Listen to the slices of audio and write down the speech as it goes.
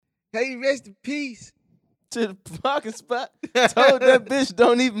Hey, rest in peace. To the parking spot. Told that bitch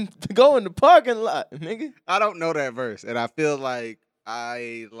don't even go in the parking lot, nigga. I don't know that verse, and I feel like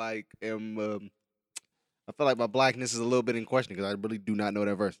I feel like my blackness is a little bit in question because I really do not know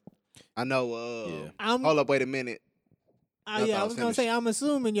that verse. I know. Yeah. Hold up, wait a minute. I was gonna say I'm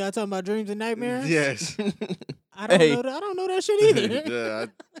assuming y'all talking about dreams and nightmares. Yes. I don't know that. I don't know that shit either. Yeah.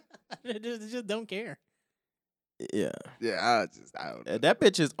 I just don't care. Yeah. Yeah. I don't know. That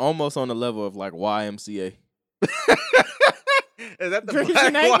bitch is almost on the level of like YMCA. Is that the Dreams Black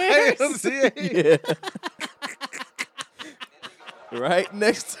and nightmares? YMCA? Yeah. Right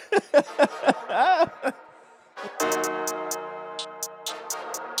next.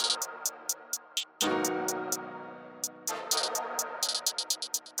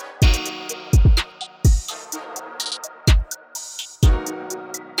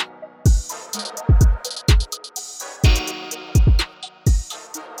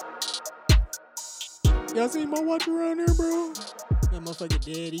 Y'all seen my watch around there, bro? That motherfucker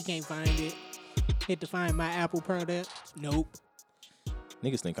dead. He can't find it. Hit to find my Apple product. Nope.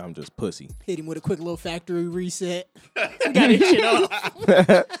 Niggas think I'm just pussy. Hit him with a quick little factory reset. Got his shit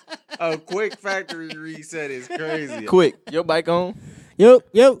off. A quick factory reset is crazy. Quick. Your mic on? Yo.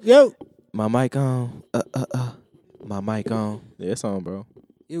 My mic on. My mic on. Yeah, it's on, bro.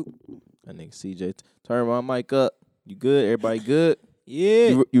 Yo. That nigga CJ. Turn my mic up. You good? Everybody good?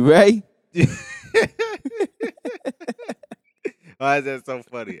 Yeah. You ready? Why is that so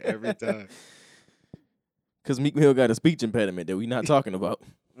funny every time? Because Meek Mill got a speech impediment that we not talking about.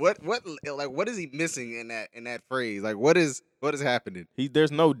 What is he missing in that phrase? Like what is happening?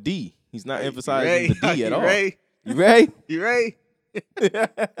 There's no D. He's not emphasizing the D at all. Ready? You ready? You ready? Is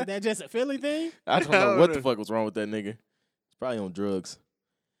that just a Philly thing? I don't know what the fuck was wrong with that nigga. He's probably on drugs.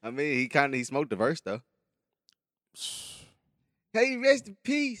 I mean, he smoked the verse though. Hey, rest in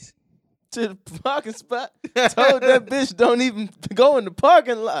peace. To the parking spot. Told that bitch don't even go in the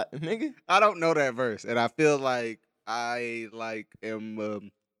parking lot, nigga. I don't know that verse, and I feel like I feel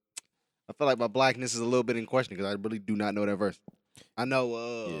like my blackness is a little bit in question because I really do not know that verse. I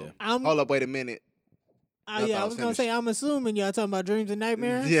know. Hold up, wait a minute. I was gonna say I'm assuming y'all talking about dreams and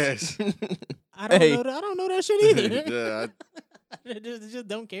nightmares. Yes. I don't know that shit either. Yeah. I just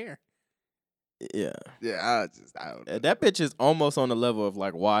don't care. Yeah. Yeah. I don't know. That bitch is almost on the level of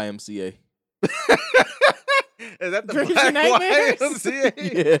like YMCA. Is that the Dreams Black and nightmares?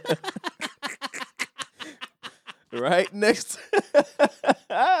 YMCA? Yeah. Right next.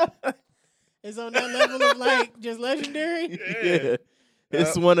 It's on that level of like just legendary. Yeah.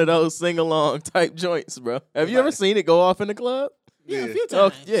 It's one of those sing along type joints, bro. Have you ever seen it go off in the club? Yeah, a Yeah. few Oh,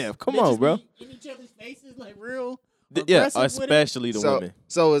 times. yeah, come on, bro. In each other's faces, like real. Yeah, aggressive with it. especially the women.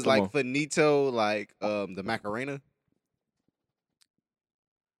 So it's Come like on. finito, like the Macarena.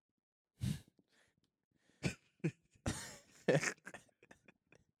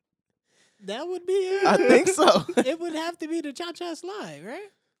 That would be it. I think so. It would have to be the cha-cha slide, right?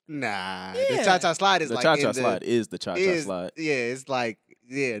 Nah, Yeah. the cha-cha slide is The like cha-cha in slide is the cha-cha slide. Yeah, it's like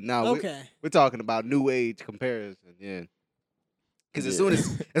no. Okay. We're talking about new age comparison. Yeah, because as soon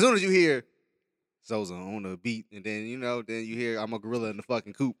as you hear Sosa on the beat, and then then you hear I'm a gorilla in the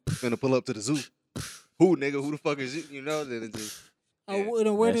fucking coop, finna pull up to the zoo. Who nigga? Who the fuck is you? You know? Then it just Where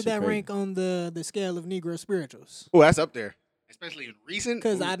That did shit that crazy. rank on the scale of Negro spirituals? oh, that's up there, especially in recent.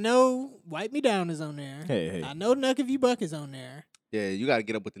 Because I know Wipe Me Down is on there. Hey. I know Knuck If You Buck is on there. Yeah, you got to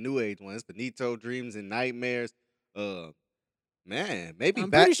get up with the new age ones. Finito, Dreams and Nightmares. Man, maybe I'm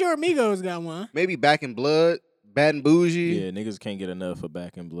back. pretty sure Migos got one. Maybe Back in Blood, Bad and Bougie. Yeah, niggas can't get enough of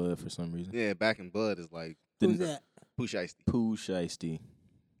Back in Blood for some reason. Yeah, Back in Blood is like Who's that? Pooh Shiesty. Pooh Shiesty.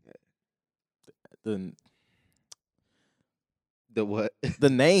 The what? The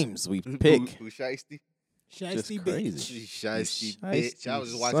names we pick. Pooh Shiesty. Just Shiesty crazy. bitch. Shiesty bitch. I was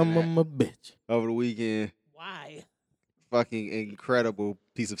just watching Some that of my bitch. over the weekend. Why? Fucking incredible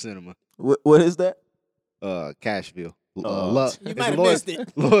piece of cinema. What is that? Cashville. Oh. You might have missed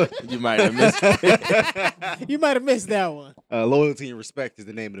it. You might have missed it. You might have missed that one. Loyalty and Respect is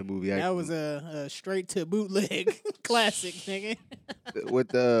the name of the movie. That was a straight to bootleg classic, nigga.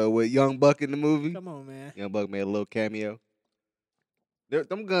 with Young Buck in the movie. Come on, man. Young Buck made a little cameo.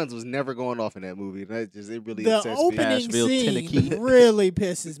 Them guns was never going off in that movie. It really The upsets me. opening Nashville, scene Tennessee. really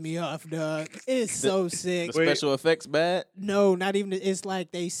pisses me off, dog. It's so sick. The special effects bad? No, not even. It's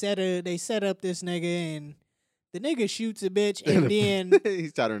like they set up this nigga and the nigga shoots a bitch and then He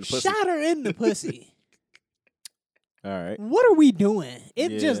shot her in the pussy. shot her in the pussy. All right. What are we doing?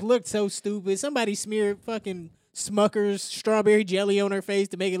 It Yeah. just looked so stupid. Somebody smeared fucking Smucker's strawberry jelly on her face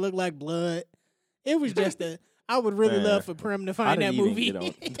to make it look like blood. It was just I would really Man, love for Prim to I find that didn't even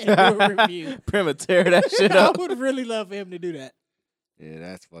movie get and do a review. Prima tear that shit I up. would really love for him to do that. Yeah,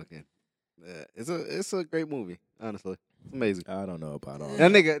 that's fucking. It's a great movie. Honestly, it's amazing. I don't know about all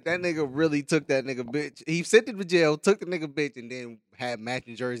That nigga really took that nigga bitch. He sent him to jail, took the nigga bitch, and then had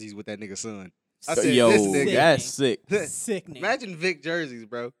matching jerseys with that nigga's son. I said, Yo, this nigga. that's sick. Sickening. Imagine Vic jerseys,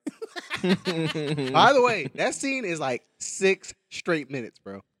 bro. By the way, that scene is like 6 straight minutes,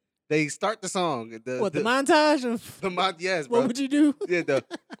 bro. They start the song. the montage of Yes, bro. what would you do? Yeah,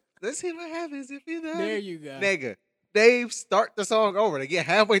 let's see what happens if you die. There you go. Nigga, they start the song over. They get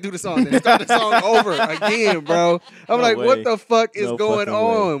halfway through the song, then start the song over again, bro. I'm No like, way. what the fuck is No going fucking way.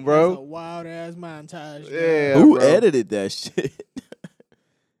 on, That's a bro? wild ass montage. Yeah, Who bro. edited that shit?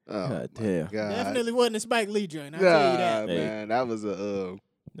 Oh, God my damn. God. Definitely wasn't a Spike Lee joint. I'll tell you that. Hey. Man, that was a.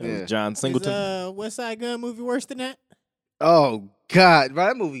 That Yeah. was John Singleton. Is West Side Gun movie worse than that? Oh God, bro,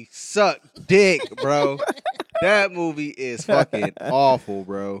 that movie sucked dick, bro. That movie is fucking awful,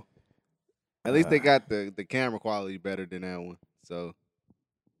 bro. At least they got the camera quality better than that one. So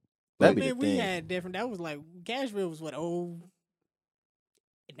That'd I be mean, the we thing. had different. That was like Cashville was what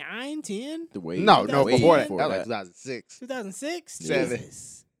 9, 10, The way no, way before that, before that was like 2006. 2006, Seven.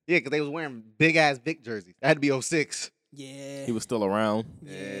 Jesus. Yeah, because they was wearing big ass Vic jerseys. That had to be 06. Yeah, he was still around.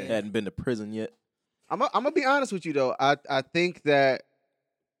 Yeah. Hadn't been to prison yet. I'm gonna be honest with you though. I think that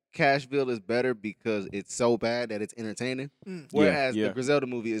Cashville is better because it's so bad that it's entertaining. Mm. Whereas yeah. the Griselda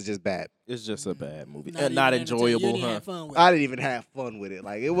movie is just bad. It's just a bad movie. Not And not even entertaining. You enjoyable, didn't huh? have fun with I it. didn't even have fun with it.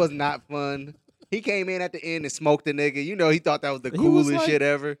 Like it was not fun. He came in at the end and smoked the nigga. You know, he thought that was the He was coolest like- shit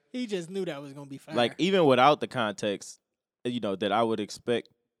ever. He just knew that was gonna be fire. Like, even without the context, that I would expect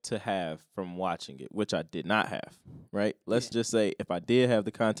to have from watching it, which I did not have, right? Let's just say if I did have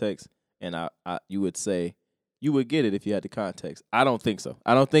the context and you would say, you would get it if you had the context. I don't think so.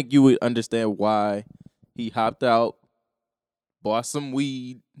 I don't think you would understand why he hopped out, bought some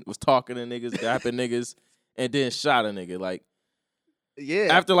weed, was talking to niggas, dapping niggas, and then shot a nigga. Like, Yeah.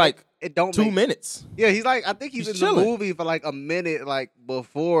 after like it don't 2 make- minutes. Yeah, he's like I think he's He's in chilling. the movie for like a minute, like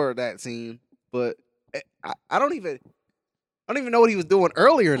before that scene. But I don't even know what he was doing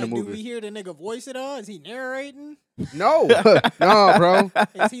earlier in the Like, do we movie. hear the nigga voice at all? Is he narrating? No, no, bro.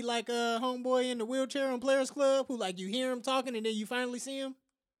 Is he like a homeboy in the wheelchair on Players Club who like you hear him talking and then you finally see him?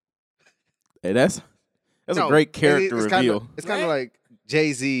 Hey, that's No, a great character it's reveal. It's kind of Right? like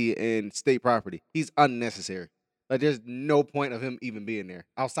Jay-Z and State Property. He's unnecessary. Like there's no point of him even being there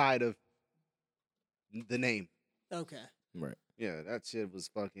outside of the name. Okay. Right. Yeah, that shit was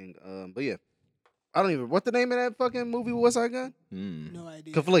fucking. But yeah, I don't even. What the name of that fucking movie? What's I Gun? Mm. No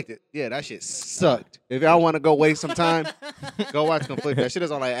idea. Conflicted. Yeah, that shit sucked. If y'all want to go waste some time, go watch Conflicted. That shit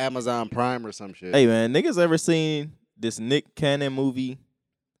is on like Amazon Prime or some shit. Hey man, niggas ever seen this Nick Cannon movie?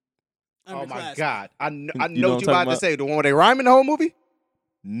 Oh my Underclassmen. god, I know You know what what you I'm about talking to about? say. The one where they rhyming the whole movie.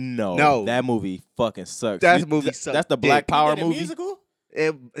 No, No. that movie fucking sucks. That movie sucked That's the Black dick. Power Is that a movie. musical?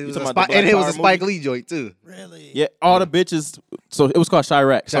 It You was talking a about the Spike, Black and it was a Power Spike movie? Lee joint too. Really? Yeah, all the bitches. So it was called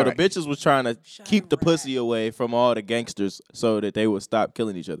Chirac. So the Chirac. bitches was trying to keep the Chirac. pussy away from all the gangsters so that they would stop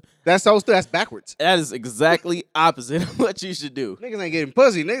killing each other. That's so that's backwards. That is exactly opposite of what you should do. Niggas ain't getting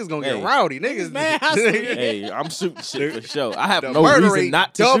pussy. Niggas gonna Hey. get rowdy. Niggas, mad hustling. Hey, I'm shooting shit for sure. I have the no murder reason rate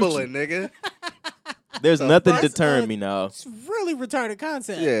not to shoot doubling, you. nigga. There's the nothing fuck? deterring me now. It's really retarded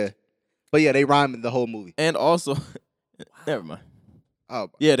concept. Yeah, but yeah, they rhyming the whole movie. And also, never mind. Oh,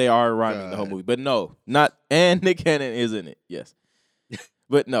 Yeah, they are rhyming the whole God. movie, but no, not. And Nick Cannon is in it. Yes,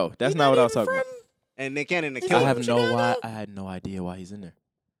 but no, that's He not what I was even talking about. from- and Nick Cannon, the Is I he killer. have from no why. Chicago? I had no idea why he's in there.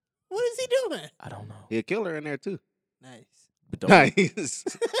 What is he doing? I don't know. He a killer in there too. Nice. But don't. Nice.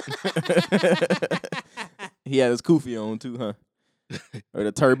 He had his kufi on too, huh? Or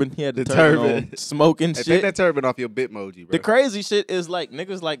the turban. He had the, The turban, turban. on, smoking Hey, take shit. that turban off your Bitmoji, bro. The crazy shit is like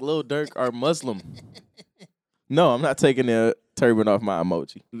niggas like Lil Durk are Muslim. No, I'm not taking the turban off my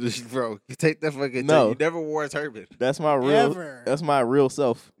emoji. Bro, you take that fucking. No. You never wore a turban. That's my real. Ever. That's my real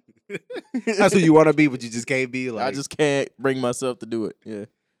self. That's who you want to be, but you just can't be. Like, I just can't bring myself to do it. Yeah.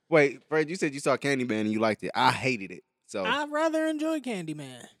 wait, Fred. You said you saw Candyman and you liked it. I hated it. So I rather enjoy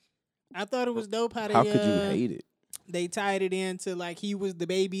Candyman. I thought it was dope how they How could you hate it? they tied it into like he was the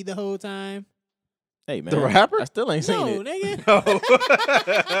baby the whole time. Hey man, The rapper? I still ain't No, seen nigga. No.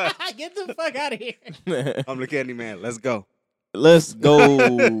 Get the fuck out of here. it. I'm the Candyman. Let's go. Let's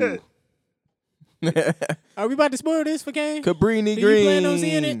go. Are we about to spoil this for Kane? Cabrini Do Green. you plan on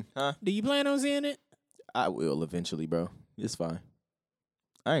seeing it? Huh? Do you plan on seeing it? I will eventually, bro. It's fine.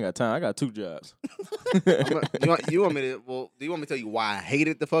 I ain't got time. I got 2 jobs. You want me to? Well, do you want me to tell you why I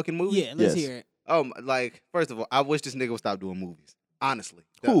hated the fucking movie? Yeah, let's Yes. hear it. Like, first of all, I wish this nigga would stop doing movies. Honestly.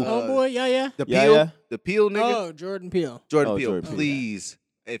 Who? Homeboy, yeah. The Yeah, Peel, yeah. the Peel nigga, Oh, Jordan Peele. Jordan Oh, Peele. Jordan Peele. Please,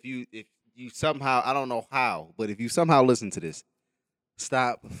 if you somehow, I don't know how, but if you somehow listen to this,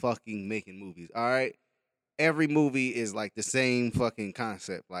 stop fucking making movies. All right. Every movie is like the same fucking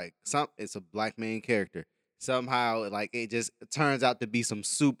concept. Like it's a black main character. Somehow, like it just turns out to be some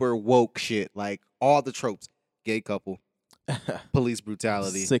super woke shit. Like all the tropes: gay couple, police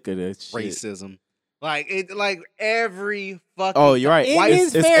brutality, Sick of that shit. racism. Like every fucking. Oh, you're right. In Why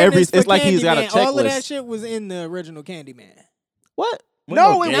his it's fairness it's for like he's got a Candyman, all of that checklist. shit was in the original Candyman. What?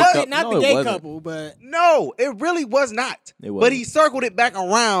 No, it gay wasn't. Not No, the it gay wasn't. couple, but No, it really was not. It But he wasn't. circled it back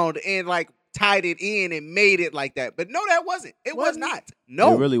around and like tied it in and made it like that. But no, that wasn't. It was Wasn't it? not.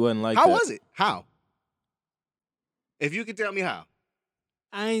 No. It really wasn't like How that. was it? How? If you could tell me how.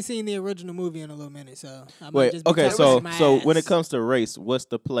 I ain't seen the original movie in a little minute, so I might Wait, just be okay, talking so out my so when ass. it comes to race, what's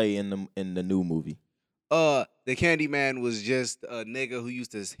the play in the new movie? The Candyman was just a nigga who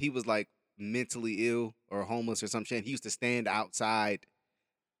used to. He was like mentally ill or homeless or some shit. He used to stand outside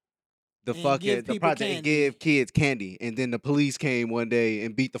the And fucking give the people project and candy. give kids candy, and then the police came one day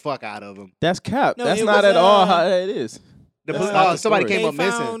and beat the fuck out of him. That's cap. No, That's it not was, at all uh, how that is. The That's poli- not the somebody story. came up they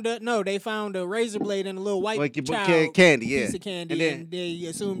missing. found they found a razor blade and a little white Like child candy, yeah. piece of candy, And then- and they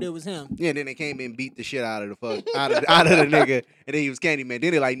assumed it was him. Yeah, and then they came and beat the shit out of the fuck out of the nigga, and then he was Candyman.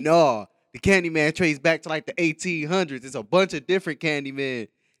 Then they're like, no, the Candyman traced back to like the 1800s. It's a bunch of different Candymen.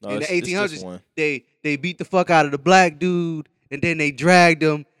 No, In the it's just 1800s, one. they beat the fuck out of the black dude, and then they dragged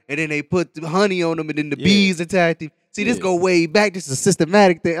him, and then they put the honey on him, and then the Yeah. bees attacked him. See, this Yeah. go way back. This is a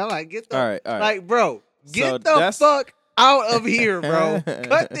systematic thing. I'm like, get the All right, all right. like, bro, get So the that's- fuck out of here, bro.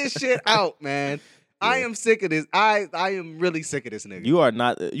 Cut this shit out, man. I Yeah. am sick of this. I am really sick of this nigga. You are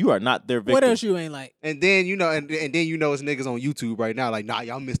not their victim. What else you ain't like? And then and then it's niggas on YouTube right now like, nah,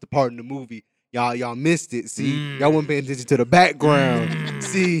 y'all missed the part in the movie. Y'all missed it. See, y'all wasn't paying attention to the background.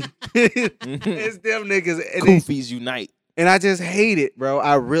 See, it's them niggas. And, Goofies unite. and I just hate it, bro.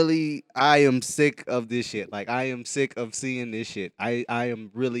 I am sick of this shit. Like I am sick of seeing this shit. I am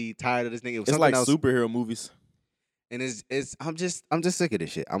really tired of this nigga. It was It's something like else, superhero movies. and I'm just sick of this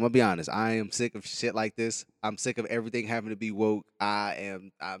shit. I'm gonna be honest. I am sick of shit like this. I'm sick of everything having to be woke.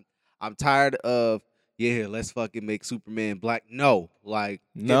 I'm tired of let's fucking make Superman black. No, like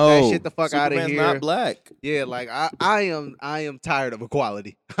get No, that shit the fuck out of Superman's here. not black. Yeah, like I am tired of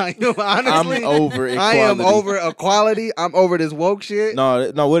equality. I am honestly I'm over equality. I am over equality. I'm over this woke shit. No.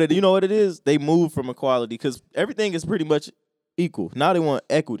 You know what it is? They moved from equality because everything is pretty much equal. Now they want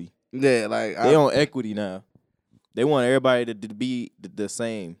equity. Yeah, like They want equity now. They want everybody to be the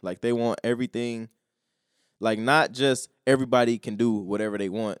same. Like they want everything. Like not just everybody can do whatever they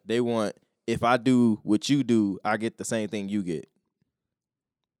want. They want if I do what you do, I get the same thing you get.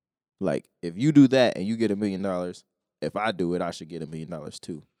 Like if you do that and you get $1 million, if I do it, I should get $1 million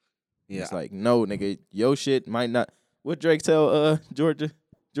too. yeah. It's like no, nigga, your shit might not. What Drake tell Georgia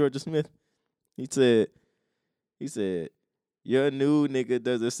Smith? He said. Your new nigga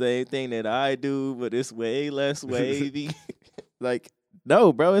does the same thing that I do, but it's way less wavy. Like,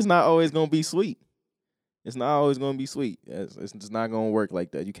 no, bro, it's not always gonna be sweet. It's not always gonna be sweet. It's just not gonna work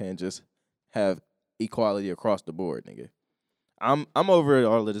like that. You can't just have equality across the board, nigga. I'm over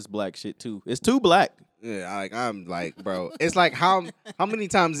all of this black shit too. It's too black. Yeah, like I'm like, bro. It's like how many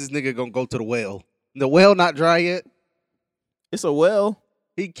times this nigga gonna go to the well? The well not dry yet. It's a well.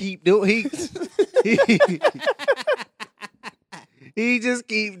 He keep doing he just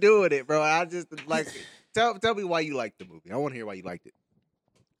keep doing it, bro. I just like tell me why you liked the movie. I want to hear why you liked it.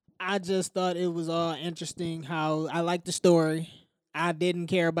 I just thought it was all interesting. How I liked the story. I didn't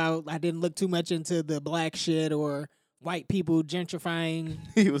look too much into the black shit or white people gentrifying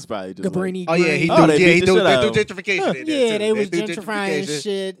He was probably just like, Cabrini. Oh yeah, he Oh, do. they Yeah, beat he the do. shit They out do of him. gentrification. in there, Yeah, too. they was do gentrifying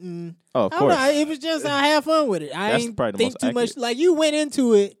shit, and oh, of I don't course. know. It was just I had fun with it. I That's ain't probably the think most too much. accurate. Like you went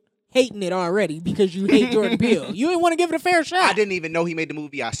into it hating it already because you hate Jordan Peele. You didn't want to give it a fair shot. I didn't even know he made the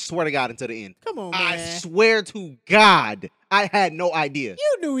movie. I swear to God, until the end. Come on, I man. swear to God, I had no idea.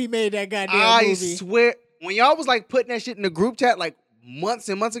 You knew he made that goddamn I movie. swear, when y'all was like putting that shit in the group chat like months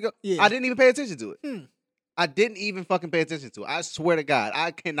and months ago, Yeah. I didn't even pay attention to it. Hmm. I didn't even fucking pay attention to it. I swear to God,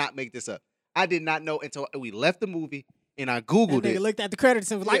 I cannot make this up. I did not know until we left the movie and I That Googled nigga it. looked at the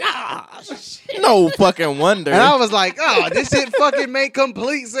credits and was like, shit. No fucking wonder. And I was like, oh, this shit fucking make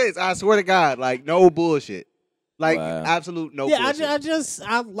complete sense. I swear to God, like no bullshit. Like Wow. absolute no Yeah, bullshit.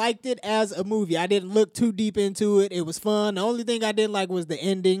 I liked it as a movie. I didn't look too deep into it. It was fun. The only thing I didn't like was the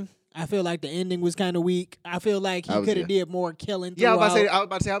ending. I feel like the ending was kind of weak. I feel like he I was- could yeah. have did more killing. Yeah, I was throughout.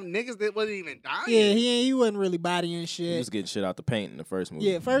 about to say, niggas that wasn't even dying. Yeah, he wasn't really bodying He shit. was getting shit out the paint in the first movie.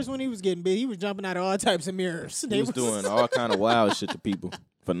 Yeah, first when he was getting big, he was jumping out of all types of mirrors. He was doing all kind of wild shit to people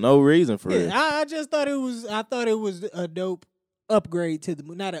for no reason. For real. Yeah, I just thought it was. I thought it was a dope upgrade to the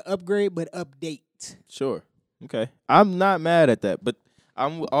not an upgrade, but update. Sure. Okay. I'm not mad at that, but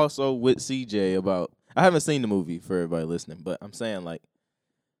I'm also with CJ about. I haven't seen the movie for everybody listening, but I'm saying like,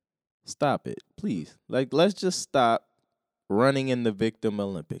 stop it, please. Like, let's just stop running in the victim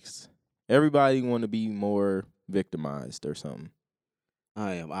Olympics. Everybody want to be more victimized or something.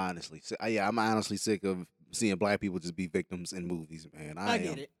 I'm honestly sick of seeing black people just be victims in movies, man. I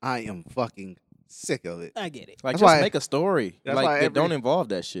get it. I am fucking sick of it. I get it. Like, That's just why- make a story. that's why Like, that every- don't involve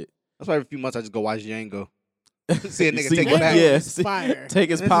that shit. That's why every few months I just go watch Django. See a You nigga see take what- it back. Yeah, It's see- fire. take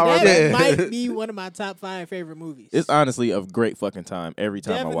his That- power That Yeah. back. might be one of my top 5 favorite movies. It's honestly a great fucking time every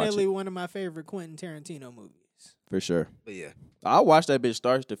time I watch Definitely it. one of my favorite Quentin Tarantino movies. For sure. But yeah, I watch that bitch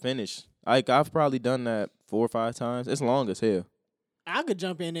start to finish. Like, I've probably done that 4 or 5 times. It's long as hell. I could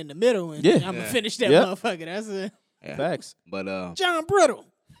jump in the middle and Yeah. I'm gonna Yeah. finish that Yep. motherfucker. That's a yeah. Facts. But John Brittle.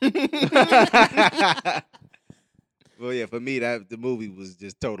 well, yeah, for me the movie was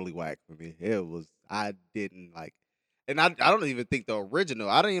just totally whack for me. It was I didn't like, and I don't even think the original.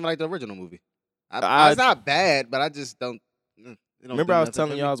 I don't even like the original movie. It's not bad, but I just don't. It don't Remember do I was nothing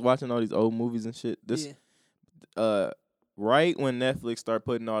telling for y'all I me. was watching all these old movies and shit? This Yeah. right when Netflix started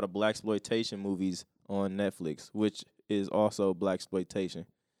putting all the blaxploitation movies on Netflix, which is also blaxploitation.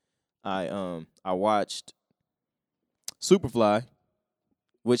 I watched Superfly,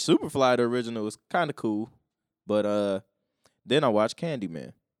 which Superfly the original was kind of cool, but then I watched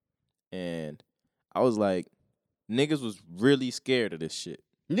Candyman, and I was like, niggas was really scared of this shit.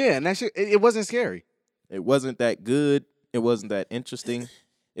 Yeah, and that shit it wasn't scary. It wasn't that good. It wasn't that interesting.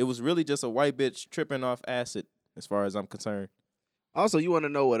 It was really just a white bitch tripping off acid, as far as I'm concerned. Also, you want to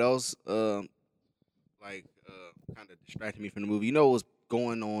know what else? Kind of distracted me from the movie. You know what was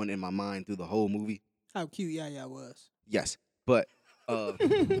going on in my mind through the whole movie? How cute Yaya was. Yes, but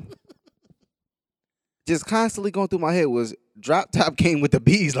just constantly going through my head was Drop Top came with the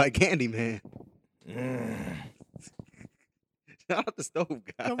bees like Candyman. Shout out the stove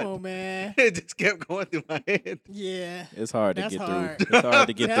guy. Come on, man. It just kept going through my head. Yeah. It's hard to That's get hard. through. It's hard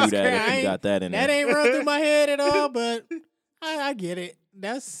to get That's through that if crazy. you got that in That there. ain't run through my head at all, but I get it.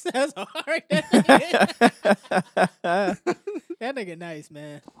 That's hard. that nigga nice,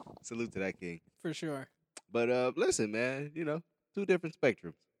 man. Salute to that king. For sure. But listen, man, two different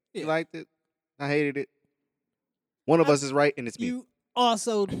spectrums. Yeah. You liked it. I hated it. One of us is right, and it's me. You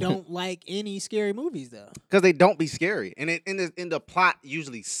also don't like any scary movies, though. Because they don't be scary, and the plot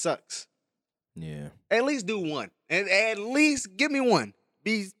usually sucks. Yeah. At least do one, and at least give me one.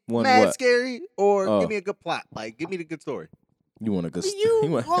 Be One mad what? scary, or Oh. give me a good plot. Like give me the good story. You want a good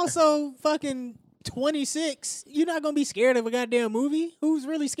You also fucking 26. You're not gonna be scared of a goddamn movie. Who's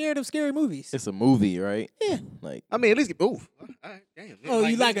really scared of scary movies? It's a movie, right? Yeah. Like, I mean, at least get ooh. All right, damn. Oh,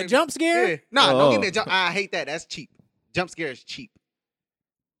 you like a maybe- jump scare? Yeah. Nah, don't give me Oh. a jump. I hate that. That's cheap. Jump scare is cheap.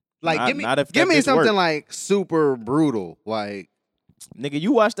 Like Not- give me not if give that me bitch something work. like super brutal. Like nigga,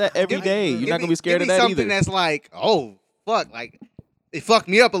 you watch that every give day. me- You're give not me- gonna be scared give of me that something either. that's like, oh fuck, like it fucked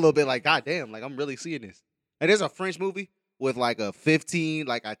me up a little bit. Like goddamn, like I'm really seeing this. And there's a French movie with like a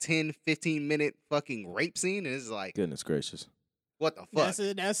 10, 15 minute fucking rape scene, and it's like, Goodness gracious. what the fuck?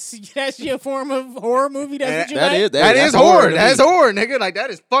 That's your form of horror movie. That's what you That like. is that that's is horror. to me. That's horror, nigga. Like that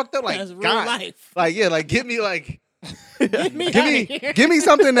is fucked up. Like That's real God, life. like yeah, like give me like. Get me Give outta me, here. give me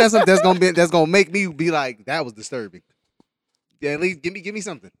something that's gonna make me be like that was disturbing. Yeah, at least give me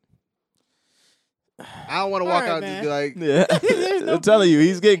something. I don't want to walk Alright, out and just be like. Yeah. There's no- I'm telling you,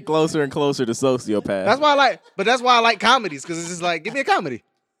 he's getting closer and closer to sociopath. That's why I like comedies because it's just like give me a comedy.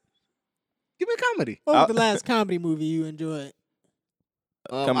 Give me a comedy. What was the last comedy movie you enjoyed?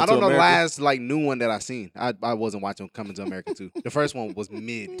 Coming I to don't know the America? last like new one that I seen. I wasn't watching Coming to America too. The first one was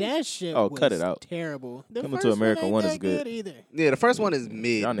mid. That shit Oh, was cut it out. terrible. The Coming to first America ain't one is that good. either. Yeah, the first one is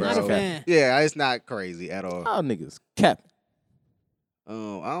mid, Y'all niggas Not a bro. cap. fan. Yeah, it's not crazy at all. Y'all niggas cap. I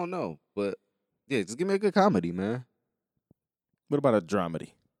don't know, but yeah, just give me a good comedy, man. What about a dramedy?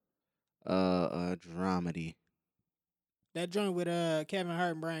 A dramedy. That joint with Kevin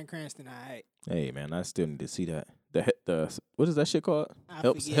Hart and Bryan Cranston, alright. Hey man, I still need to see that. The what is that shit called? I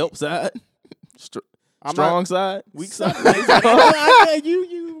Help forget. side, I'm strong side, weak side. Something like that.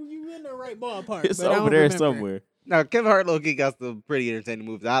 You in the right ballpark. It's but I over don't there remember. somewhere. No, Kevin Hart low-key got some pretty entertaining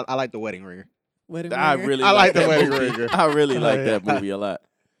movies. I like The Wedding Ringer. Wedding I Ringer. really I like that The Wedding movie. Ringer. I really like Yeah. that movie a lot.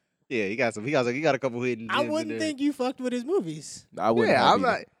 Yeah, he got a couple hidden gems I in wouldn't there. think you fucked with his movies. I wouldn't. Yeah, have I'm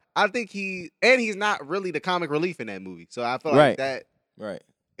either. like I think he's not really the comic relief in that movie. So I feel like Right. that, Right.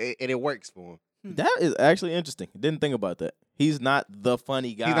 and it works for him. That is actually interesting. Didn't think about that. He's not the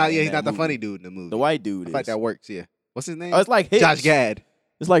funny guy. He's not. in Yeah, he's that not the movie. funny dude in the movie. The white dude I is. feel like that works. Yeah. What's his name? Oh, it's like Hitch. Josh Gad.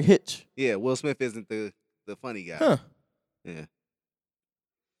 It's like Hitch. Yeah, Will Smith isn't the funny guy. Huh. Yeah.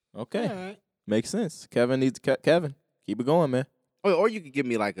 Okay. All right. Makes sense. Kevin needs Kevin. Keep it going, man. Or you could give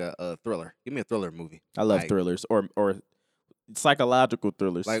me like a thriller. Give me a thriller movie. I love Like- thrillers or psychological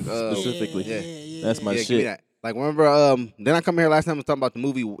thrillers Like, specifically. yeah. That's my Yeah, give me shit. that. Like remember, then I come here last time I was talking about the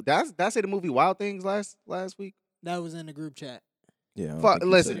movie. Did I say the movie Wild Things last week? That was in the group chat. Yeah. I don't Fuck, think you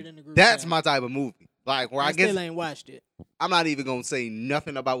listen. said Put it in the group That's chat. my type of movie. Like where I still guess ain't watched it. I'm not even gonna say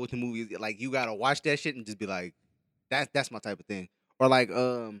nothing about what the movie is. Like you gotta watch that shit and just be like, that's my type of thing. Or like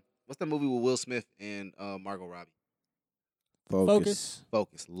what's the movie with Will Smith and Margot Robbie? Focus.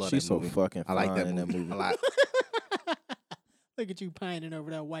 Focus. Love She's that so movie. fucking I like fine that in movie. that movie. A lot. Look at you pining over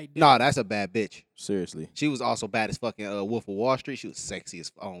that white dick. No, that's a bad bitch. Seriously. She was also bad as fucking Wolf of Wall Street. She was sexy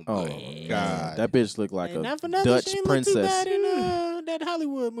as oh Oh, my man. god. That bitch looked like Hey, a not for nothing, Dutch she ain't look too princess. bad in that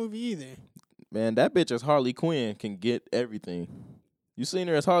Hollywood movie either. Man, that bitch as Harley Quinn can get everything. You seen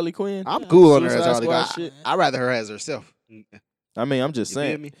her as Harley Quinn? I'm cool on her as Suicide Harley Squad Quinn. shit. I'd rather her as herself. You I mean, I'm just feel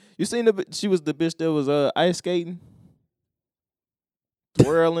saying. me? You seen she was the bitch that was ice skating,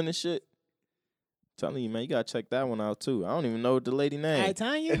 twirling and shit. Telling you, man, you gotta check that one out too. I don't even know the lady name. I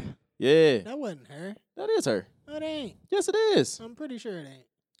Tanya? Yeah, That wasn't her. that is her. No, it ain't. Yes, it is. I'm pretty sure it ain't.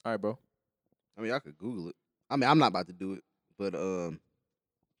 All right, bro. I mean, I could Google it. I mean, I'm not about to do it, but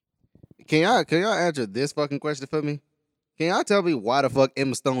can y'all answer this fucking question for me? Can y'all tell me why the fuck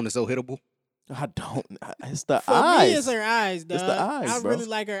Emma Stone is so hittable? I don't. It's the For eyes. me, it's her eyes, dog. It's the eyes, I bro. really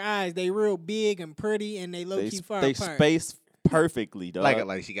like her eyes. They real big and pretty, and they low They, key far they apart. space perfectly, dog.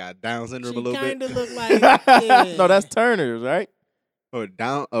 Like she got Down syndrome She a little kind bit, of look like yeah. No, that's Turner's, right? or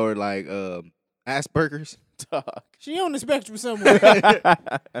down, or like Asperger's. Dog. She on the spectrum somewhere.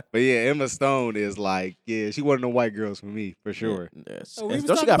 But yeah, Emma Stone is like, yeah, she one of the white girls for me for sure. Yes. Oh, we was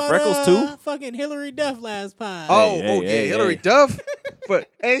Don't she talking got about, freckles too? Fucking Hillary Duff last pod. Oh, hey, yeah, hey, Hillary hey. Duff, but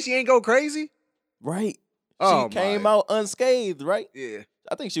and she ain't go crazy. Right. Oh, She came my. out unscathed, right? Yeah,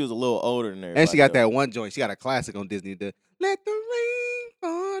 I think she was a little older than her. and she got that one joint. She got a classic on Disney. The Let the Rain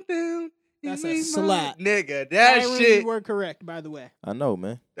Fall Down. That's a in my- slap. nigga. That Irene, shit. You were correct, by the way. I know,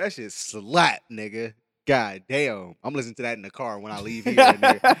 man. That shit slap, nigga. God damn. I'm listening to that in the car when I leave here.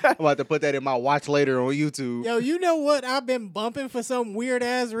 nigga. I'm about to put that in my watch later on YouTube. Yo, you know what I've been bumping for some weird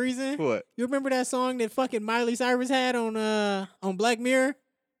ass reason? What? You remember that song that fucking Miley Cyrus had on Black Mirror?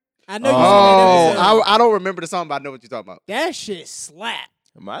 I know you Oh, seen that Oh, episode. I don't remember the song, but I know what you're talking about. That shit slap.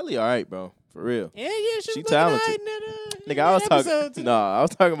 Miley, all right, bro. For real. Yeah, she She was talented. looking alright in that, Nigga, I was episode, talking. too. No, I was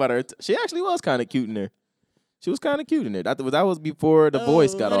talking about her. She actually was kind of cute in there. She was kind of cute in there. That was before the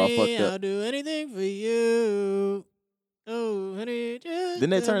voice got all honey, fucked I'll up. do anything for you. Oh, honey, just Didn't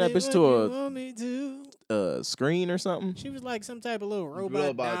they turn tell that me bitch what to you a- want me to. Screen or something. She was like some type of little robot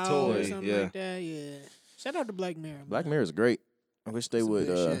Robot doll or toy, something yeah. like that. Yeah. Shout out to Black Mirror. Black man. Mirror is great. I wish they Some would.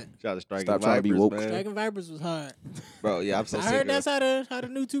 good shit. Shout out to Striking Stop trying to be Vipers, woke. man. Striking Vipers was hard. Bro, yeah, I'm so I sick heard of that's how the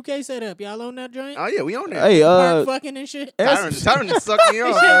new 2K set up. Y'all on that joint? Oh, yeah, we on there. Hey, Park fucking and shit. Tyron just sucked me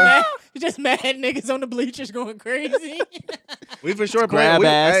It's off, just, man. mad, it's just mad niggas on the bleachers going crazy. We for sure Grab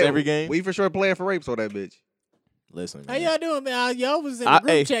playing. ass Hey, every game. We for sure playing for rapes on that bitch. Listen, How man. y'all doing, man? Y'all was in I- the group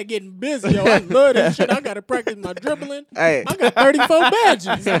hey. chat getting busy, yo. I love this shit. I gotta practice my dribbling. Hey, I got 34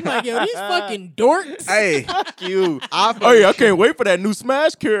 badges. I'm like, yo, these fucking dorks. hey, Fuck you. I Hey, I can't wait for that new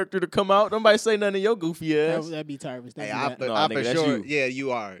Smash character to come out. Nobody say nothing to your goofy ass. That'd be Tyrus. Hey, Don't I do for, No, I nigga, for that's sure. you. Yeah,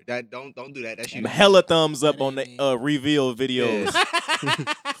 you are. That don't do that. That's you. Hella thumbs up on That the ain't reveal videos.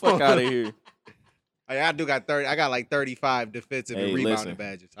 that. Fuck out of here. Hey, I do got 30. I got like 35 defensive Hey, and rebounding listen.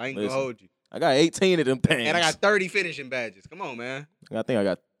 badges. I ain't Listen. gonna hold you. I got 18 of them things. And I got 30 finishing badges. Come on, man. I think I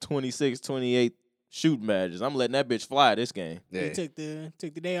got 26, 28 shooting badges. I'm letting that bitch fly this game. Yeah. You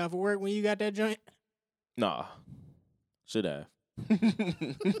took the day off of work when you got that joint. Nah. Should have.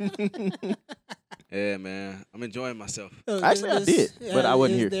 Yeah, man. I'm enjoying myself. So Actually, I did, but I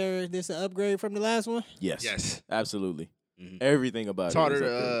wasn't is here. There this an upgrade from the last one? Yes. Yes. Absolutely. Mhm. Everything about It's it. harder is to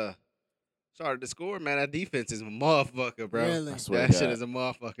upgraded. it's harder to score, man. That defense is a motherfucker, bro. Really? I swear That to shit God. is a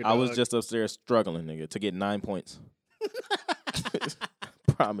motherfucker. I was dog. just upstairs struggling, nigga, to get 9 points.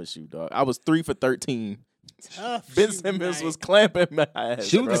 Promise you, dog. I was 3 for 13. Tough Ben shooting Simmons night. was clamping my ass.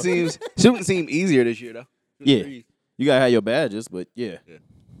 shooting bro. seem easier this year though. Yeah. You gotta have your badges, but yeah. Yeah.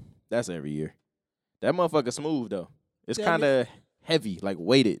 That's every year. That motherfucker smooth though. It's Tell me- kind of heavy, like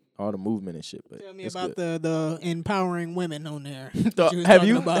weighted, all the movement and shit. But Tell me it's about good. the empowering women on there. Dog, that you was have talking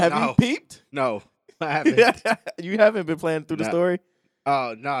you about. have No. you peeped? No, I haven't. You haven't been playing through the Nah. story.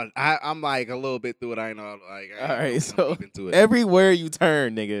 Oh no, I'm like a little bit through it. I ain't know like. All right, I'm so deep into it. everywhere you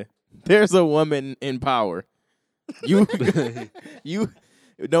turn, nigga, there's a woman in power. You, you,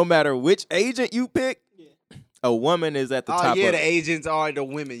 no matter which agent you pick, a woman is at the top. yeah, of the it. agents are the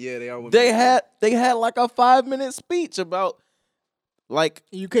women. Yeah, they are women. They had like a 5-minute speech about like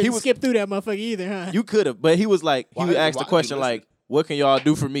You couldn't was- skip through that motherfucker either, huh? you could have, but he was like Why- he asked why the did question you like, listen? "What can y'all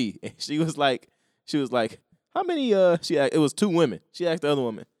do for me?" And she was like, "How many?" It was 2 women. She asked the other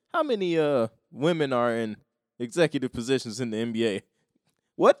woman, "How many women are in executive positions in the NBA?"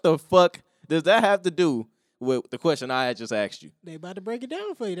 What the fuck does that have to do with the question I had just asked you? They about to break it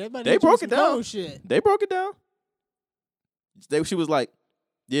down for you. They about to They hit you with broke it some down. cold shit. They broke it down. She was like,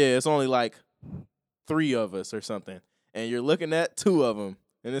 "Yeah, it's only like 3 of us or something," and you're looking at 2 of them,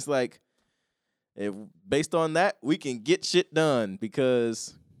 and it's like, based on that, we can get shit done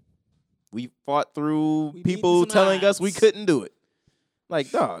because we fought through We beat people some telling us we odds. couldn't do it. Like,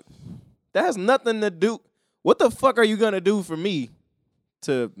 dog, that has nothing to do. What the fuck are you gonna do for me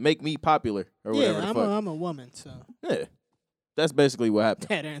to make me popular or whatever Yeah, the fuck? I'm a woman, so Yeah, that's basically what happened.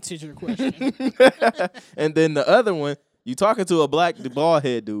 that answers your question. And then the other one, you talking to a black bald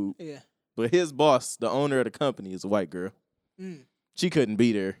head dude, Yeah. but his boss, the owner of the company, is a white girl. Mm. She couldn't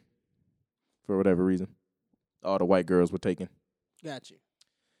be there for whatever reason. All the white girls were taken. Got you.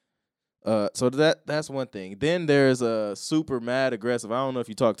 So that's one thing. Then there's a super mad aggressive. I don't know if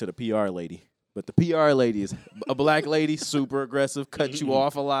you talk to the PR lady, but the PR lady is a black lady, super aggressive, cuts you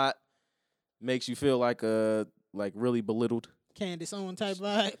off a lot, makes you feel like really belittled. Candace Owen type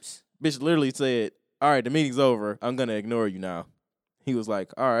vibes. Bitch literally said, "All right, the meeting's over. I'm gonna ignore you now." He was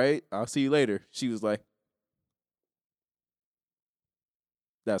like, "All right, I'll see you later." She was like,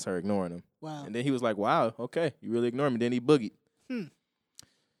 "That's her ignoring him." Wow. And then he was like, "Wow, okay, you really ignore me." Then he boogied. Hmm.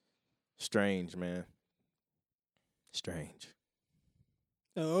 Strange, man. Strange.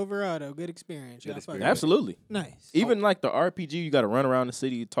 So overall, though, good experience. Good Y'all fuck experience. with it. Absolutely. Nice. Even like the RPG, you got to run around the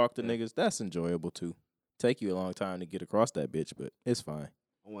city, talk to Yeah. niggas. That's enjoyable too. Take you a long time to get across that bitch, but it's fine.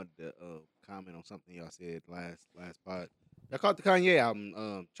 I wanted to comment on something y'all said last pod. Y'all called the Kanye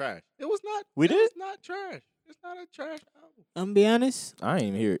album trash. It was not. We it did? was not trash. It's not a trash album. I'm gonna be honest. I ain't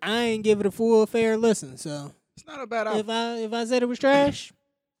even hear it. I ain't give it a full fair listen. So It's not a bad album. if I said it was trash,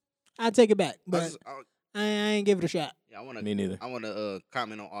 I'd take it back. I But just- I ain't give it a shot. yeah, I want to. Me neither. I want to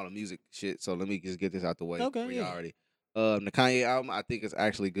comment on all the music shit. So let me just get this out the way. Okay, for y'all yeah. already. The Kanye album, I think is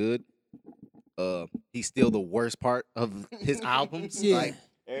actually good. He's still the worst part of his albums. Yeah. Like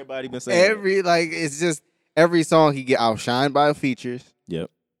Everybody been saying it's just every song he get outshined by features. Yep.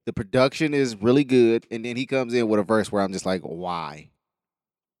 The production is really good, and then he comes in with a verse where I'm just like, why?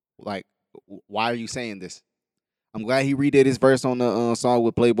 Like, why are you saying this? I'm glad he redid his verse on the song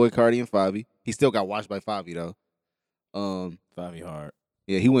with Playboy Cardi and Favi. He still got watched by Favi though. Favi hard.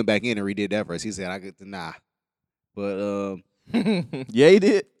 Yeah, he went back in and redid that verse. He said, "I get the nah," but Yeah, he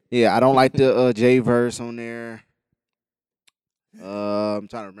did. yeah, I don't like the J verse on there. I'm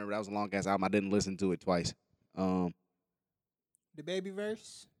trying to remember. That was a long ass album. I didn't listen to it twice. The baby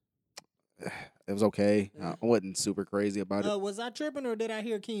verse. It was okay. I wasn't super crazy about it. Was I tripping or did I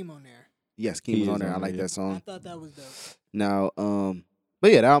hear Keem on there? Yes, He Keem was is on there. I on like there, that I song. thought that was dope. Now,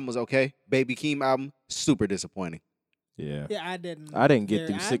 but yeah, the album was okay. Baby Keem album, super disappointing. Yeah. Yeah, I didn't. I didn't get Yeah,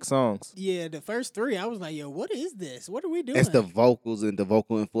 through 6 songs. Yeah, the first 3, I was like, yo, what is this? What are we doing? It's the vocals and the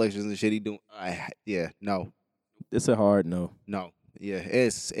vocal inflections and shit he doing. No. It's a hard no. Yeah,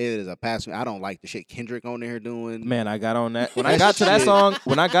 it is a pass. I don't like the shit Kendrick on there doing. Man, I got on that. When I That got to that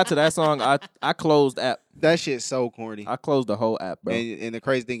shit- song, I closed app. That shit's so corny. I closed the whole app, bro. And the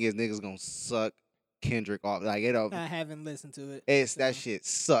crazy thing is, niggas gonna suck Kendrick off. Like it don't. I haven't listened to it. It's that so. shit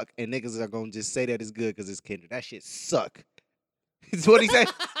suck, and niggas are gonna just say that it's good because it's Kendrick. That shit suck. It's what he said.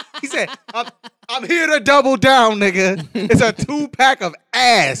 He said, "I'm here to double down, nigga. It's a 2-pack of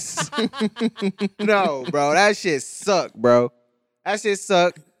ass." No, bro, that shit suck, bro. That shit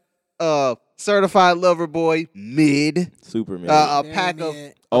suck. Certified Lover Boy mid. Super mid. A Very pack of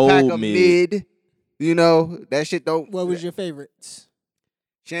mid. Old mid. mid. You know that shit don't. What was your favorites?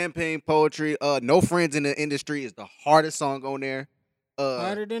 Champagne Poetry? No Friends in the Industry is the hardest song on there.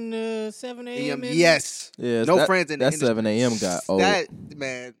 Harder than the 7 a.m. Yes. Yeah, No that, Friends in the that Industry. 7 a.m. got old. That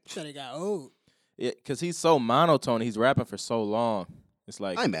man. So they got old. Yeah, because he's so monotone. He's rapping for so long. It's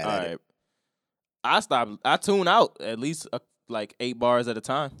like, I ain't mad at it. I tune out at least like 8 bars at a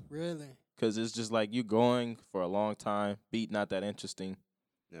time Really? because it's just like you going for a long time. Beat not that interesting.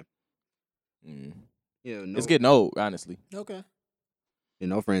 Yeah. Mm. Yeah, It's getting old, honestly. Okay.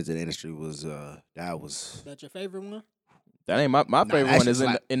 No Friends in the Industry was that was That's your favorite one? That ain't my Nah, favorite that one. shit Is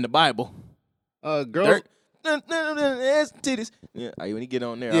slap. in the Bible. girls. Dirk, ass and titties. Yeah, when he get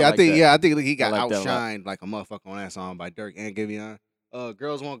on there, Yeah, I think that. I think he got like that a lot. outshined like a motherfucker on that song by Dirk and Giveon.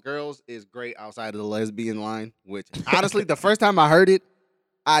 Girls Want Girls is great outside of the lesbian line, which honestly, the first time I heard it,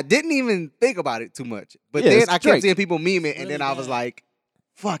 I didn't even think about it too much. But Yeah, then it's I kept Drake. seeing people meme it, It's and really then I was bad. like,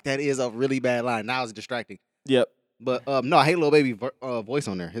 fuck, that is a really bad line. Now it's distracting. Yep, But no, I hate Lil Baby voice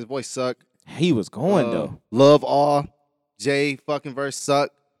on there. His voice sucked. he was going though. Love All. Jay fucking verse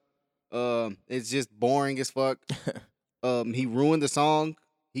sucked. It's just boring as fuck. He ruined the song.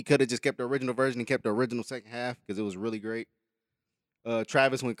 He could have just kept the original version and kept the original second half because it was really great.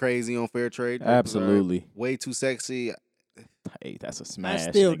 Travis went crazy on Fair Trade. Absolutely. Way too sexy. Hey, that's a I smash.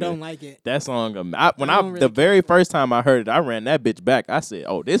 still nigga. don't like it. That song. When I don't the really very first time I heard it, I ran that bitch back. I said,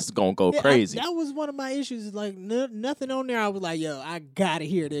 "Oh, this is gonna go Yeah, crazy." that was one of my issues. Like nothing on there. I was like, yo, I gotta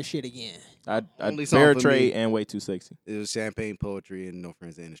hear this shit again. Only song Fair for Trade me. and Way Too Sexy. It was Champagne Poetry and No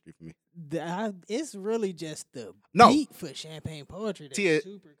Friends in the Industry for me. It's really just the No. beat for Champagne Poetry that's T-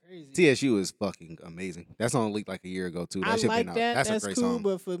 super crazy. TSU is fucking amazing. That song leaked like a year ago too. That I shit like been out. that. That's That's a great cool. song.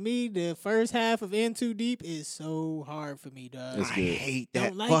 But for me, the first half of In Too Deep is so hard for me, dog. It's I good. hate Don't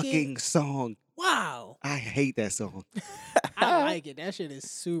that like it? fucking song. Wow, I hate that song. I like it. That shit is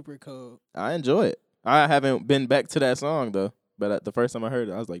super cool. I enjoy it. I haven't been back to that song though, but the first time I heard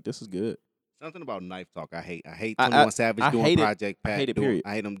it, I was like, "This is good." Something about Knife Talk. I hate. I hate I- 21 Savage I doing hate it. Project Pat. hate it, doing- period.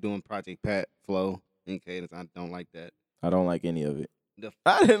 I hate him doing Project Pat flow and cadence. I don't like that. I don't like any of it. The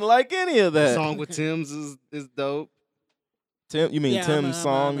I didn't like any of The that. song with Tim's is dope. Tim, you mean Yeah, Tim's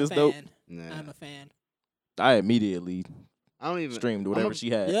song I'm a is dope? fan. Nah, I'm a fan. I immediately I don't even. streamed whatever I'm a-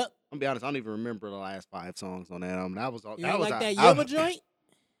 she had. Yep. I'm gonna be honest. I don't even remember the last 5 songs on that album. That was all. You That don't was like that I- Yibba joint?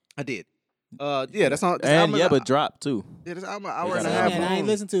 I did. Yeah, that's on. This And album is Yebba a- dropped too. Yeah, this album an hour Yeah, and a I half ain't I ain't long.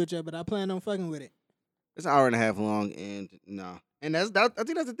 listened to it yet, but I plan on fucking with it. It's an hour and a half long, and no, and I think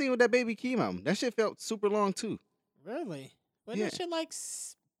that's the thing with that Baby Keem album. That shit felt super long too. Really? Wasn't Yeah. that shit like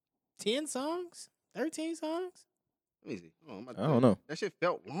 10 songs? 13 songs? Let me see. Hold on, I don't know. That shit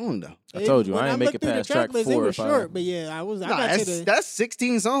felt long though. I told you, When I ain't make looked it through the past track list, 4 it or was 5. short, but yeah, I Nah, got to the that's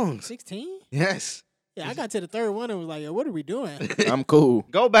 16 songs. 16. Yes. Yeah, I got to the third one and was like, yo, what are we doing? I'm cool.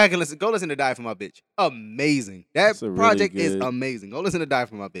 Go back and listen. Go listen to Die for My Bitch. Amazing. That That's a really project is good- amazing. Go listen to Die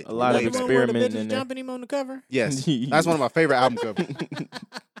for My Bitch. A lot of That Way the one better. where the experimenting bitch in is there. jumping him on the cover? Yes, that's one of my favorite album covers.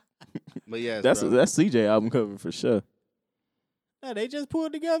 But yes, That's bro. that's CJ album cover for sure. No, they just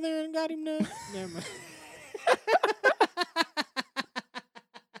pulled together and got him to. Never mind.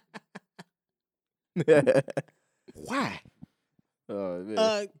 Why? Oh,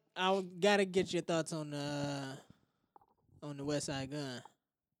 man. I gotta get your thoughts on the West Side Gun.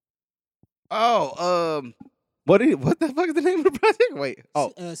 Oh, what the fuck is the name of the project? Wait.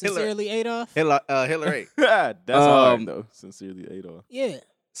 Oh, Sincerely Adolf. Hillary. That's hard though. Sincerely, Adolf. Yeah,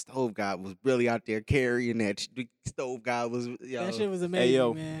 Stove God was really out there carrying that. Stove God was, yo. that shit was amazing,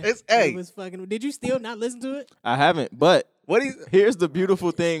 yo. man. It's It was fucking. Did you still not listen to it? I haven't, but what is? here's the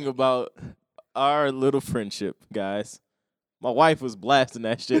beautiful thing about our little friendship, guys. My wife was blasting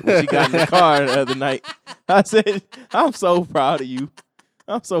that shit when she got in the car the other night. I said, "I'm so proud of you.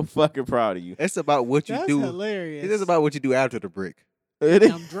 I'm so fucking proud of you." It's about what you That's do. hilarious. It is about what you do after the brick. It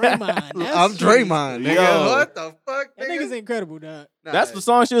is- I'm Draymond. That I'm shit is- Draymond, nigga. Yo. What the fuck, That nigga? nigga's incredible, dog. Nah, That's the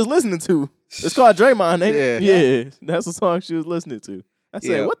song she was listening to. It's called Draymond, ain't it? Yeah. Yeah, that's the song she was listening to. I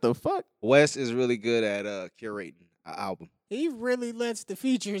said, Yeah. "What the fuck?" Wes is really good at curating an album. He really lets the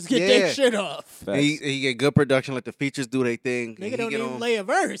features get Yeah. their shit off. And he get good production, let the features do their thing. and Nigga he don't get even on- lay a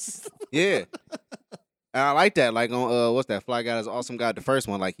verse. Yeah. And I like that. Like on what's that? Fly Guy is Awesome God, the first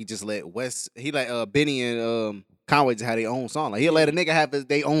one. Like he just let he let Benny and Conway just had their own song. Like he'll let a nigga have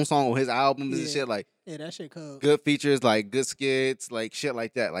their own song on his albums and Yeah. shit. Like Yeah, that shit cold. good features, like good skits, like shit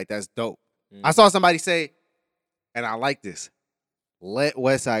like that. Like that's dope. Mm. I saw somebody say, and I like this. Let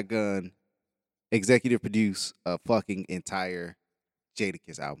West Side Gun executive produce a fucking entire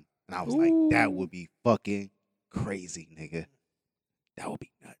Jadakiss album. And I was like, that Ooh. would be fucking crazy, nigga. That would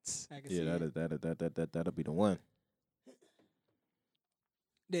be nuts. I can see Yeah, it. that'll be the one.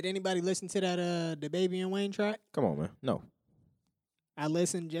 Did anybody listen to that the Baby and Wayne track? Come on, man. No, I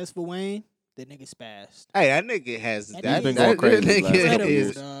listened just for Wayne. The nigga spazzed. Hey, that nigga has That that. nigga's been going crazy these nigga last couple Incredible, years.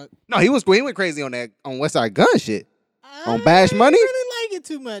 is, dog. no, he went crazy on that on West Side Gun shit. On I Bash Money? didn't really like it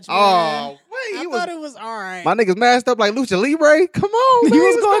too much, man. Oh, wait, I he was thought it was all right. my niggas masked up like Lucha Libre. Come on, He man,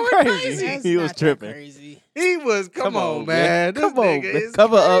 was going crazy. That's He was not that tripping. Crazy. He was. Come on, man. This Come on, nigga man. is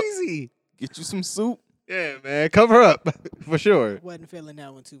Cover up. crazy. Get you some soup. Yeah, man. Cover up for sure. Wasn't feeling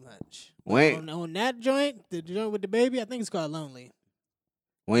that one too much. Wayne, On that joint, the joint with the baby, I think it's called Lonely.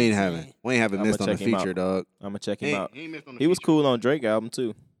 Wayne haven't I'ma missed on the check him out. feature, dog. I'm gonna check him out. He ain't missed on the He was feature. cool on Drake album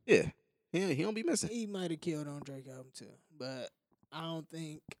too. Yeah, He don't be missing. He might have killed on Drake album too, but I don't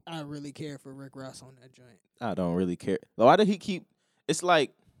think I really care for Rick Ross on that joint. I don't really care. Why did he keep? It's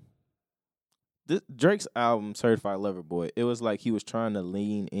like Drake's album, Certified Lover Boy. It was like he was trying to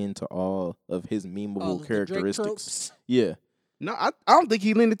lean into all of his memeable All of the Drake characteristics. tropes. Yeah, No, I don't think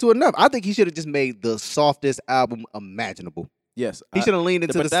he leaned into enough. I think he should have just made the softest album imaginable. yes. He should have leaned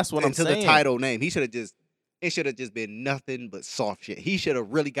into but that's what I'm into saying. the title name. He should have just it should have just been nothing but soft shit. He should have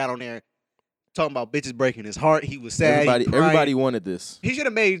really got on there talking about bitches breaking his heart. He was sad. Everybody wanted this. He should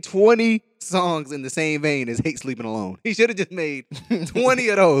have made 20 songs in the same vein as Hate Sleeping Alone. He should have just made 20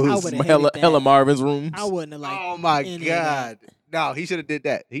 of I those. would've hated Hella that. Marvin's Rooms. I wouldn't have liked. Oh my any of that. God. No, he should have did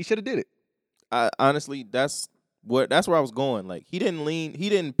that. He should have did it. Honestly, that's where I was going. Like he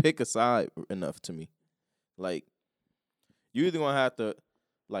didn't pick a side enough to me. Like you either gonna have to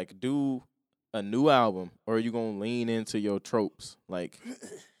like do a new album or you gonna lean into your tropes. Like,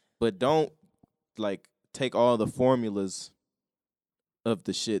 but don't like take all the formulas of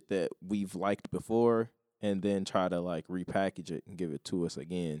the shit that we've liked before and then try to like repackage it and give it to us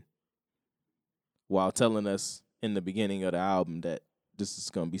again while telling us in the beginning of the album that this is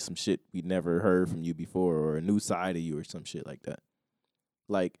gonna be some shit we never heard from you before or a new side of you or some shit like that.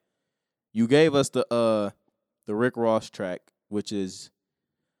 Like you gave us the Rick Ross track, which is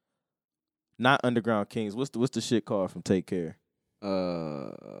not Underground Kings. What's the shit called from Take Care?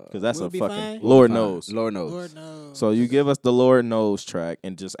 Because that's We'll a Be fucking Fine? Lord Fine. knows. Lord knows. Lord knows. So you give us the Lord knows track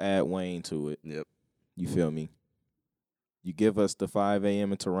and just add Wayne to it. Yep. You feel me? You give us the 5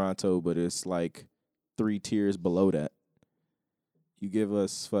 a.m. in Toronto, but it's like 3 tiers below that. You give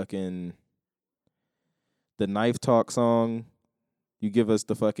us fucking the Knife Talk song. You give us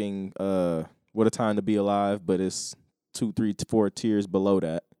the fucking What a Time to Be Alive, but it's 2, 3, 4 tiers below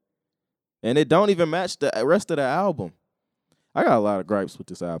that. And it don't even match the rest of the album. I got a lot of gripes with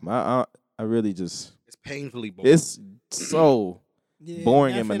this album. I really just It's painfully boring. it's so Yeah,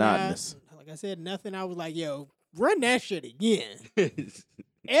 boring and nothing monotonous. like I said, nothing. I was like, yo, run that shit again.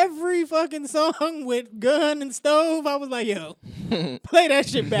 Every fucking song with gun and stove, I was like, yo, play that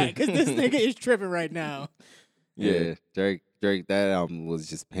shit back because this nigga is tripping right now. Yeah, Drake, that album was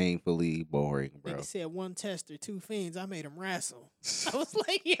just painfully boring, bro. Nigga said 1 tester, 2 fiends. I made him wrestle. I was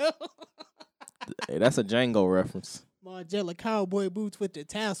like, yo, Hey, that's a Django reference. Margiela cowboy boots with the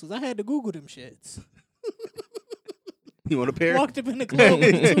tassels. I had to Google them shits. You want a pair? Walked up in the club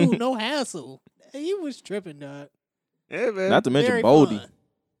with 2, no hassle. He was tripping, dog. Yeah, man. Not to mention Very Boldy. fun.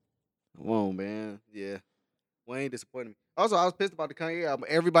 Come on, man. Yeah. Wayne disappointed me. Also, I was pissed about the Kanye album.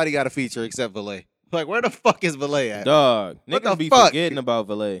 Everybody got a feature except Valet. Like, where the fuck is Valet at? Dog, What niggas the be fuck? forgetting about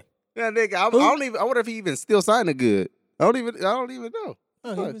Valet. Yeah, nigga. I Who? don't even. I wonder if he even still signing good. I don't even know.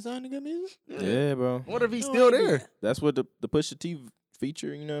 Oh, Fuck. he was on the good music? Yeah, bro. I wonder if he's No still idea. there. That's what the Pusha T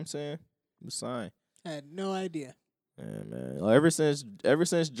feature. You know what I'm saying? It was signed. I had no idea. Yeah, man. Well, ever since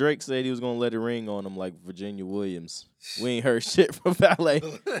Drake said he was gonna let it ring on him like Virginia Williams, we ain't heard shit from Valet.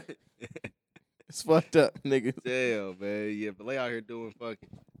 It's fucked up, nigga. Damn, man. Yeah, Valet out here doing fucking.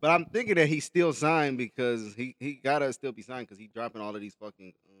 But I'm thinking that he's still signed because he gotta still be signed because he's dropping all of these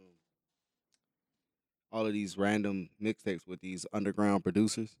fucking all of these random mixtapes with these underground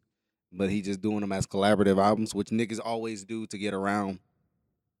producers. But he just doing them as collaborative albums, which niggas always do to get around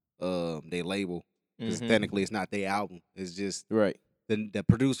they label. Because Mhm. technically it's not their album. It's just Right. the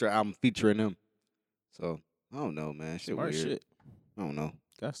producer album featuring them. So I don't know, man. Shit Smart weird. shit. I don't know.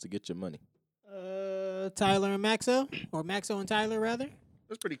 Got to get your money. Tyler and Maxo, or Maxo and Tyler rather.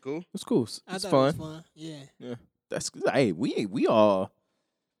 That's pretty cool. It's cool. I It's thought fun. it was fun. Yeah. That's hey, we all.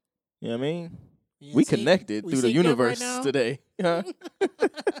 You know what I mean? Yeah, We see, connected we through the synced up right universe now? today. Huh?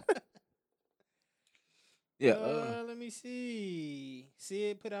 Yeah. Let me see.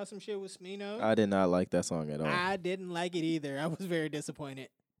 Sid put out some shit with Smino. I did not like that song at all. I didn't like it either. I was very disappointed.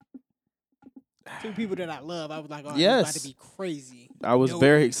 2 people that I love, I was like, oh, Yes. this is about to be crazy. I was Nope.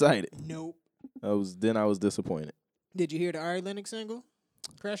 very excited. Nope. I was disappointed. Did you hear the Ari Lennox single?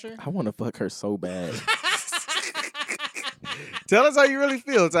 Pressure? I want to fuck her so bad. Tell us how you really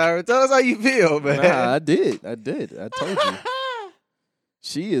feel, Tyra. Tell us how you feel, man. Nah, I did. I told you.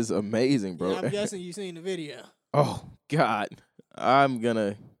 She is amazing, bro. Yeah, I'm guessing you seen the video. Oh God, I'm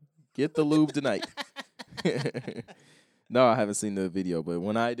gonna get the lube tonight. No, I haven't seen the video, but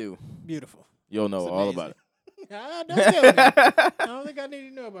when I do, Beautiful. you'll know It's all amazing. about it. Don't tell me. I don't think I need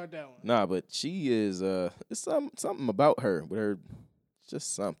to know about that one. Nah, but she is. It's something about her. With her,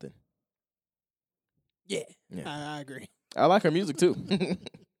 just something. Yeah, Yeah. I agree. I like her music too. Look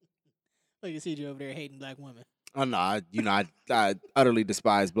at CJ over there hating black women. Oh no, I utterly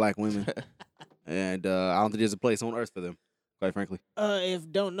despise black women, and I don't think there's a place on earth for them. quite frankly.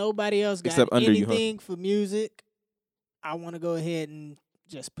 If don't nobody else got Except Under You, huh? anything for music, I want to go ahead and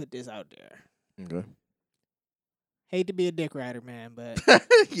just put this out there. Okay. Hate to be a dick rider, man, but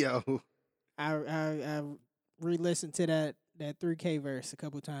Yo. I re-listened to that 3K verse a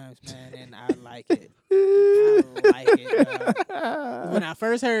couple times, man, and I like it. I like it. When I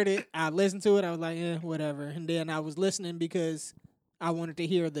first heard it, I listened to it. I was like, whatever. And then I was listening because I wanted to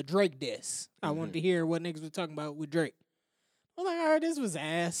hear the Drake diss. I wanted to hear what niggas were talking about with Drake. I was like, all right, this was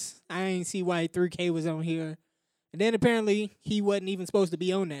ass. I ain't see why 3K was on here. And then apparently he wasn't even supposed to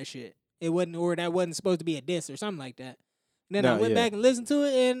be on that shit. It wasn't, or that wasn't supposed to be a diss or something like that. And then I went back and listened to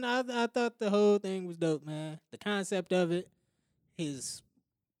it, and I thought the whole thing was dope, man. The concept of it, his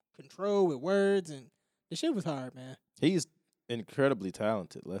control with words, and the shit was hard, man. He's incredibly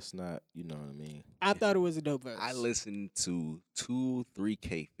talented. Let's not, you know what I mean? I thought it was a dope verse. I listened to 2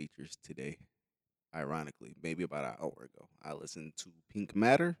 3K features today. Ironically, maybe about an hour ago. I listened to Pink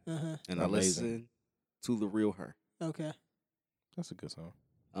Matter, Uh-huh. and I Amazing. listened to The Real Her. Okay. That's a good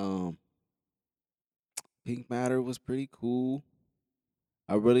song. Pink Matter was pretty cool.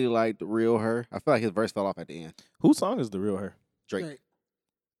 I really liked The Real Her. I feel like his verse fell off at the end. Whose song is The Real Her? Drake.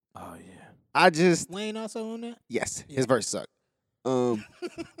 Oh, yeah. I just Wayne also on that? yes, Yeah. his verse sucked.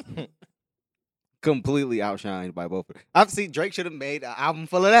 Completely outshined by both of them. I've seen Drake should have made an album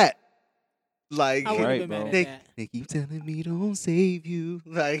full of that. Like I wouldn't Right, have been bro. mad they, at that. they keep telling me don't save you.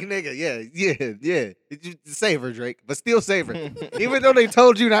 Like nigga, yeah. You save her, Drake, but still save her. Even though they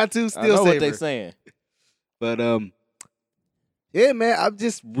told you not to, I still know save what they her. saying. But yeah, man, I'm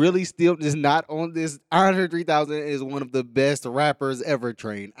just really still just not on this. Andre 3000 is one of the best rappers ever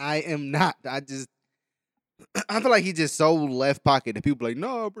trained. I am not. I feel like he's just so left pocket that people like,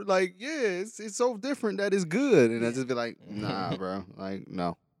 no, but like, yeah, it's so different that it's good. And I just be like, nah, bro. Like,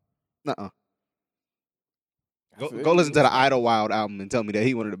 no. Nuh-uh. I feel Go you. listen to the Idlewild album and tell me that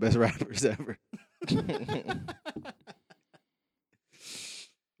he one of the best rappers ever.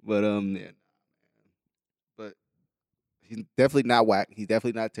 But yeah. But he's definitely not whack. He's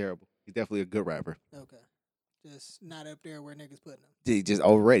definitely not terrible. He's definitely a good rapper. Okay. Just not up there where niggas putting them. He's just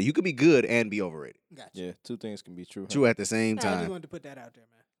overrated. You could be good and be overrated. Gotcha. Yeah, two things can be true. True at the same I just time. wanted to put that out there,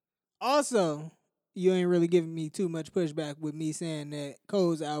 man. Also, you ain't really giving me too much pushback with me saying that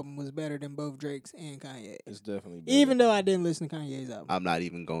Cole's album was better than both Drake's and Kanye. It's definitely better. Even though I didn't listen to Kanye's album. I'm not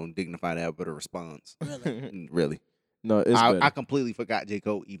even going to dignify that with a response. Really. Really. No, it's better. I completely forgot J.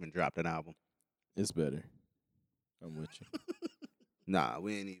 Cole even dropped an album. It's better. I'm with you. Nah, I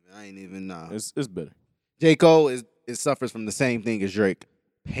ain't even, nah. It's better. J. Cole suffers from the same thing as Drake.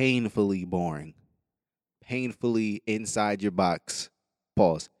 Painfully boring. Painfully inside your box.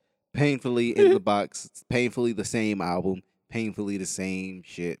 Pause. Painfully in the box. Painfully the same album. Painfully the same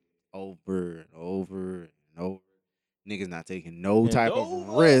shit. Over and over and over. Niggas not taking no And type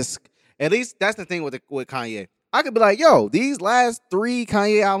over. of risk. At least that's the thing with Kanye. I could be like, yo, these last 3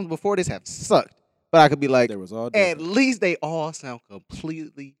 Kanye albums before this have sucked. But I could be like, There was all at different. least they all sound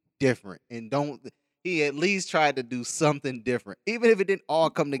completely different. And he at least tried to do something different. Even if it didn't all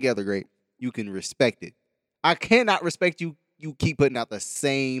come together great, you can respect it. I cannot respect you keep putting out the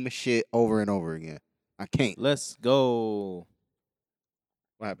same shit over and over again. I can't. Let's go.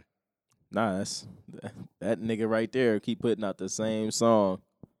 What happened? Nah, that nigga right there keep putting out the same song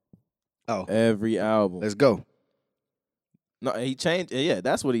Oh, every album. let's go. No, he changed. Yeah,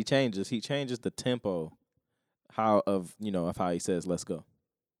 that's what he changes. He changes the tempo, of how he says "let's go."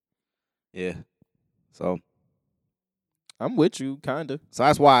 Yeah. So I'm with you, kinda.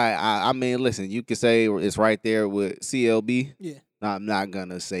 that's why I mean, listen, you could say it's right there with CLB. Yeah. No, I'm not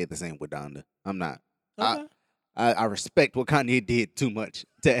gonna say the same with Donda. I'm not. Okay. I respect what Kanye did too much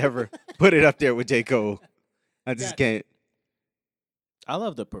to ever put it up there with J. Cole. I just Gotcha. can't. I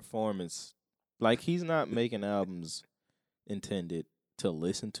love the performance. Like, he's not making albums intended to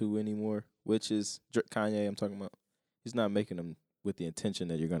listen to anymore, which is Kanye I'm talking about. He's not making them with the intention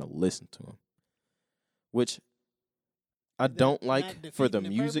that you're going to listen to him, which I don't like Not for the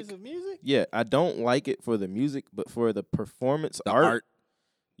defeating purpose music. of music? Yeah, I don't like it for the music, but for the performance The art, art.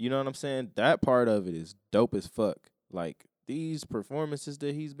 you know what I'm saying? That part of it is dope as fuck. Like, these performances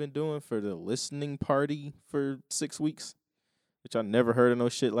that he's been doing for the listening party for 6 weeks, which I never heard of no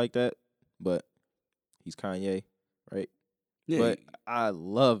shit like that, but he's Kanye, right? Yeah, But I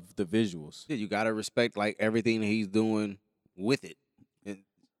love the visuals. yeah, you gotta respect like everything that he's doing with it. And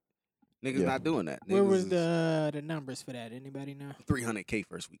niggas Yeah. not doing that. Where Niggas was is the numbers for that? Anybody know? 300K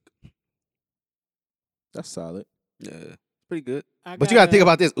first week? That's solid. Yeah, pretty good. I But you gotta think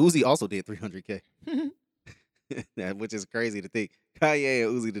about this. Uzi also did 300K, yeah, which is crazy to think. Kanye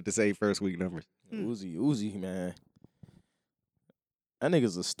and Uzi did the same first week numbers. Hmm. Uzi, man. That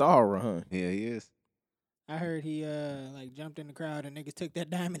nigga's a star, huh? Yeah, he is. I heard he like jumped in the crowd and niggas took that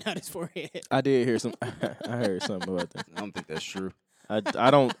diamond out his forehead. I did hear some. I heard something about that. I don't think that's true. I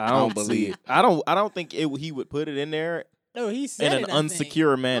don't don't see believe it. I don't think he would put it in there No, he said in it, an I think.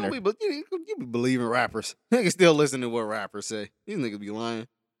 unsecure manner. You be believing rappers. Niggas still listen to what rappers say. These niggas be lying.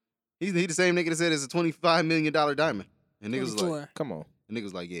 He the same nigga that said it's a $25 million diamond. And niggas was like, 24. Come on. and niggas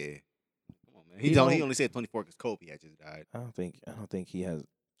was like, yeah. Come on, man. He He don't- only said 24 because Kobe had just died. I don't think he has.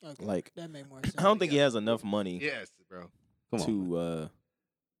 Okay, Like, that make more sense. I don't think he has enough money Yes, bro. Come on.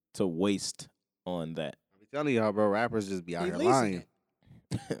 to waste on that. I'm telling y'all, bro, rappers just be out He here leasing lying. it.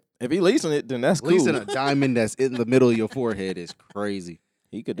 If he leasing it, then that's cool. Leasing a diamond that's in the middle of your forehead is crazy.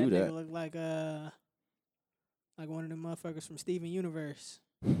 He could That do nigga that. look like one of them motherfuckers from Steven Universe.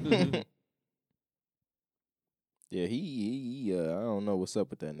 Yeah, he I don't know what's up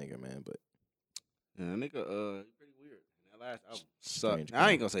with that nigga, man, but Yeah, nigga, pretty weird. That last album Strange sucked.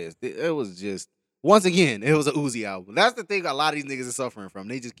 I ain't gonna say it was just once again, it was an Uzi album. That's the thing a lot of these niggas are suffering from.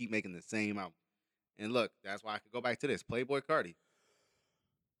 They just keep making the same album. And look, that's why I could go back to this. Playboy Cardi.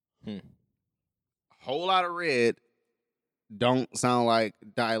 Hmm. A whole lot of red don't sound like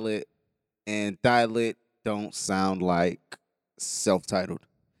Dial-It, and Dial-It don't sound like self-titled.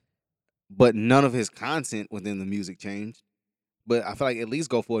 But none of his content within the music changed. But I feel like at least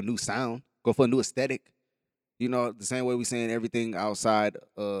go for a new sound. Go for a new aesthetic. You know, the same way we saying everything outside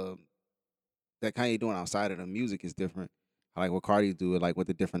that Kanye doing outside of the music is different. I like what Cardi do, like with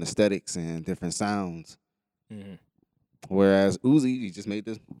the different aesthetics and different sounds. Mhm. Whereas Uzi, he just made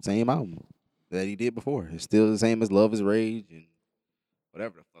the same album that he did before. It's still the same as Love Is Rage and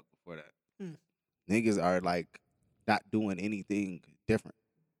whatever the fuck before that. Hmm. Niggas are like not doing anything different.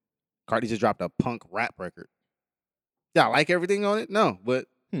 Cardi just dropped a punk rap record. Y'all like everything on it? No, but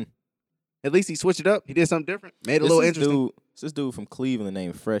at least he switched it up. He did something different. Made it a little interesting. It's this dude from Cleveland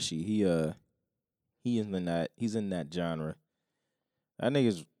named Freshie. He's in that genre. That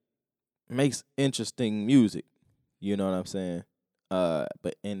nigga makes interesting music. You know what I'm saying?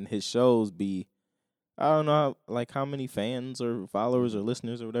 But in his shows I don't know how many fans or followers or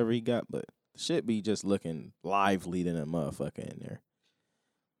listeners or whatever he got, but shit be just looking lively than a motherfucker in there.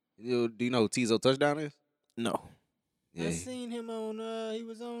 Do you know who Tizo Touchdown is? No. Yeah, I seen him on. He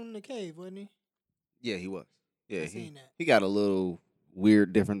was on The Cave, wasn't he? yeah, he was. Yeah, I seen that. he got a little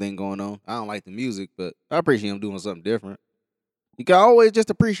weird, different thing going on. I don't like the music, but I appreciate him doing something different. You can always just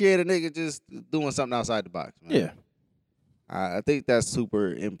appreciate a nigga just doing something outside the box, man. Yeah. I think that's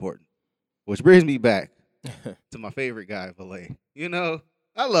super important. Which brings me back to my favorite guy, Valet. You know,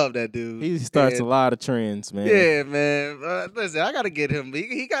 I love that dude. He starts a And- lot of trends, man. Yeah, man. Listen, I gotta get him.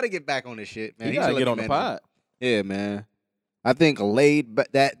 He gotta get back on this shit, man. He gotta should get let on me the man know. pod. Yeah, man. I think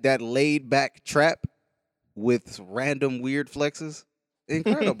that laid back trap with random weird flexes,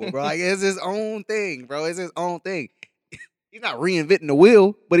 incredible, bro. Like it's his own thing, bro. It's his own thing. He's not reinventing the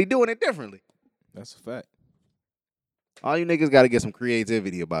wheel, but he's doing it differently. That's a fact. All you niggas got to get some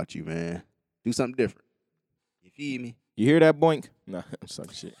creativity about you, man. Do something different. You feel me? You hear that, Boink? Nah, I'm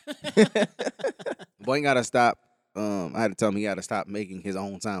sucking shit. Boy, ain't gotta stop. I had to tell him he got to stop making his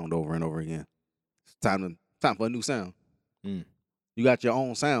own sound over and over again. It's time for a new sound. Mm. You got your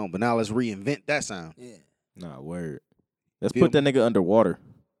own sound, but now let's reinvent that sound. Yeah. Nah, word. Let's Feel put that nigga underwater.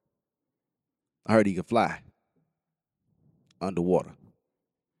 I heard he could fly underwater.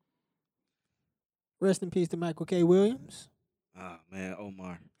 Rest in peace to Michael K. Williams. Oh man,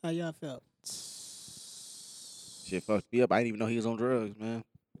 Omar, How y'all felt? shit fucked me up. I didn't even know he was on drugs, man.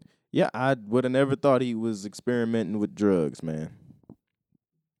 Yeah, I would have never thought he was experimenting with drugs, man.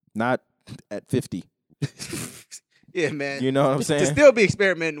 Not at 50. Yeah, man. You know what I'm To saying? still be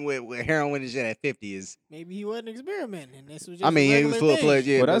experimenting with heroin and shit at 50 is. Maybe he wasn't experimenting. This was just I mean, a he was regular full fledged.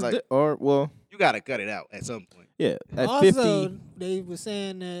 thing. Yeah, well, but that's like, di- you gotta cut it out at some point. yeah. At Also, 50, they were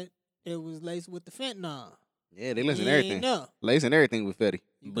saying that it was laced with the fentanyl. Yeah, they listen to You ain't everything. know. Lacing everything with Fetty.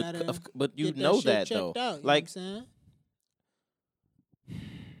 You but gotta but you get know shit that checked though. out, you know what Like I'm saying?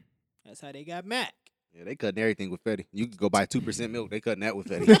 That's how they got Mac. Yeah, they cutting everything with Fetty. You can go buy 2% milk. They cutting that with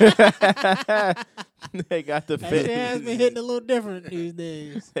Fetty. they got the That shit has been hitting a fentanyl. little different these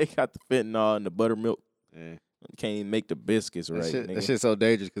days. They got the fentanyl and the buttermilk. Yeah. Can't even make the biscuits right. That nigga. shit's so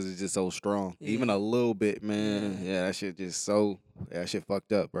dangerous because it's just so strong. Yeah. Even a little bit, man. Yeah. Yeah, that shit just so. That shit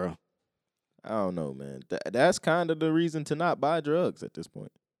fucked up, bro. I don't know, man. That's kind of the reason to not buy drugs at this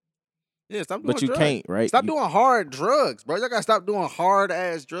point. Yeah, stop doing But you drugs. can't, right? Stop You- doing hard drugs, bro. Y'all gotta stop doing hard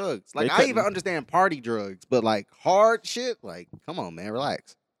ass drugs. Like They I even couldn't- understand party drugs, but like hard shit, like come on, man,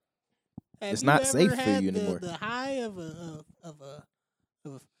 relax. Have It's you not ever safe for had you anymore. The high of a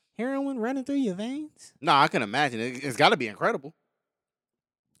heroin running through your veins. No, I can imagine it. It's got to be incredible.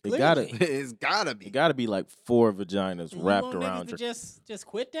 It gotta, Clearly. It's gotta it be. gotta be like 4 vaginas And you wrapped want niggas around to your. just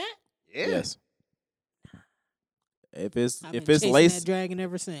quit that? Yeah. Yes. If it's I've if been it's chasing laced, that dragon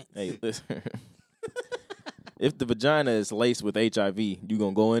ever since. hey, listen. If the vagina is laced with HIV, you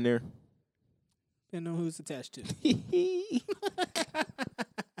gonna go in there? Depending on who's attached to.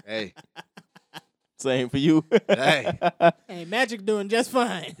 Hey. Same for you. Hey. Hey, Magic doing just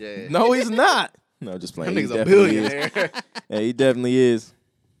fine. Yeah. No, he's not. No, just That playing. He nigga's a definitely is. billionaire. Yeah, he definitely is.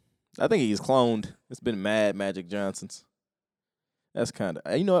 I think he's cloned. It's been mad Magic Johnsons. That's kind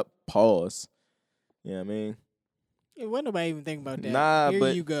of, you know what? Pause. You know what I mean? Yeah, wasn't nobody even thinking about that. Nah, Here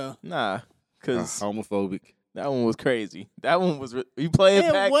but- you go. Nah, because Homophobic. that one was crazy. That one was, you play it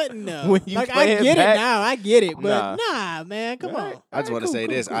It back. wasn't though. when you Like play I it get back- it now. I get it, but Nah. nah, man, come Right. on. I just want to cool, say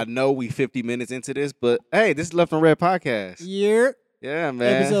cool, this. cool. I know we 50 minutes into this, but hey, this is Left and Red podcast. Year Yeah,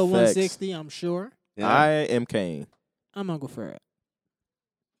 man. episode Facts. 160. I'm sure. Yeah. I am Kane. I'm Uncle Fred.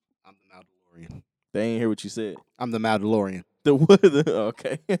 I'm the Mandalorian. They ain't hear what you said. I'm the Mandalorian. The what?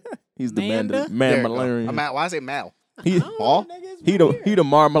 Okay, he's the Manda? There you go. Mandalorian. I'm Mal. Why I say Mal? He, I don't Maul? know, nigga, it's he the weird. he the Yeah, I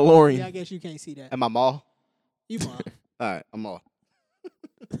Marmalorian. guess you can't see that. Am I Maul? You mom. All right, I'm Maul.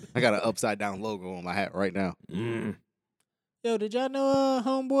 I got an upside down logo on my hat right now. Mm. Yo, did y'all know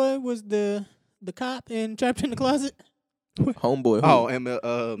Homeboy was the cop in Trapped in the Closet? Homeboy. who? Oh,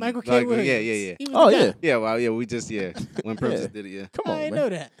 and Michael K. Williams. Yeah, yeah, yeah. He was Oh the yeah. cop. Yeah, well, yeah, we just when Princess Yeah. did it, yeah. Come I on, didn't man. know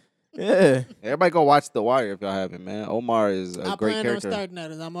that. Yeah. Everybody go watch The Wire if y'all haven't, man. Omar is a I great plan character. on starting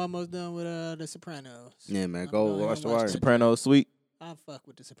that. I'm almost done with The Sopranos. Yeah, man, I'm go going watch to The watch Wire. that. Sopranos sweet. I fuck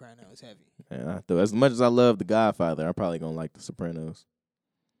with The Sopranos heavy. Yeah, as much as I love The Godfather, I'm probably gonna like The Sopranos.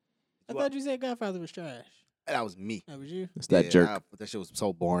 I What? thought you said Godfather was trash. That was me. That was you? It's that Yeah, jerk. that shit was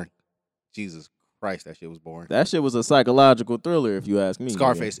so boring. Jesus Christ, that shit was boring. That shit was a psychological thriller, if you ask me. nigga.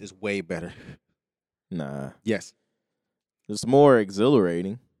 Scarface is way better. Nah, Yes, it's more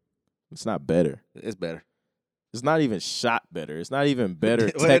exhilarating. It's not better. it's better. It's not even shot better. It's not even better.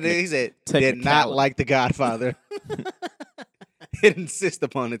 What he said, did not technicality. like The Godfather. It insist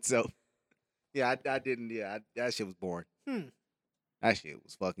upon itself. Yeah, I didn't. Yeah, that shit was boring. Hmm. That shit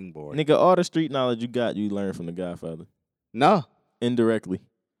was fucking boring. Nigga, all the street knowledge you got, you learned from The Godfather No, indirectly.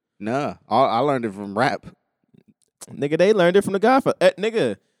 no, I learned it from rap. Nigga, they learned it from The Godfather.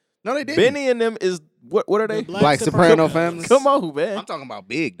 Nigga, No, they didn't. Benny and them is what are The they? Black Soprano families. Come on, man. I'm talking about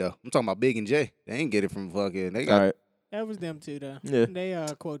Big though. I'm talking about Big and Jay. They ain't get it from fucking. They All got. right. That was them too, though. Yeah. They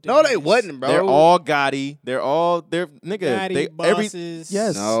quote. No, they wasn't, bro. They're all Gotti. They're nigga. Gotti, they bosses.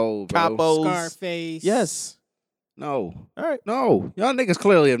 yes. No, bro. Capos. Scarface. Yes. No. All right. No. Y'all niggas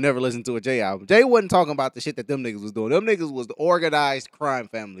clearly have never listened to a Jay album. Jay wasn't talking about the shit that them niggas was doing. Them niggas was the organized crime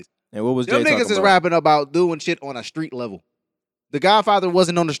families. And what was Jay Them talking niggas is about? rapping about doing shit on a street level. The Godfather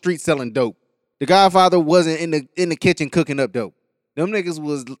wasn't on the street selling dope. The Godfather wasn't in the kitchen cooking up dope. Them niggas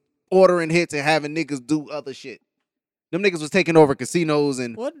was ordering hits and having niggas do other shit. Them niggas was taking over casinos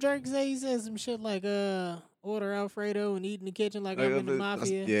and What Drake say? He said some shit like order Alfredo and eat in the kitchen like I'm in the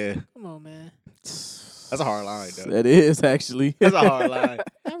mafia. yeah. Come on, man. That's a hard line, though. That is actually. That's a hard line.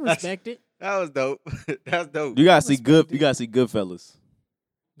 I respect it. That was dope. That's dope. You gotta see good. Respect it. You gotta see Goodfellas.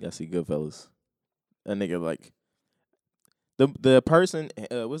 You gotta see Goodfellas. That nigga like the person.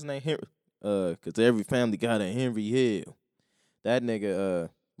 What's his name? Henry. Cause every family got a Henry Hill. That nigga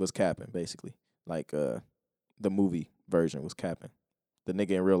was capping basically. Like the movie version was capping. The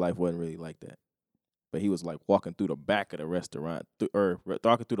nigga in real life wasn't really like that. But he was like walking through the back of the restaurant,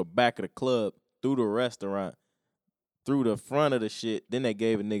 walking through the back of the club, through the restaurant, through the front of the shit. Then they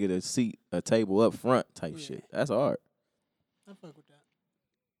gave a nigga the seat, a table up front type Yeah. shit. That's hard. I fuck with that.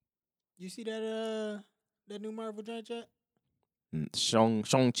 You see that that new Marvel joint yet?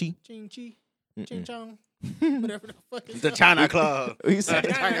 Shang-Chi. Ching Chi, Mm-mm. Ching Chong, whatever the fuck it's The called. China Club. He said-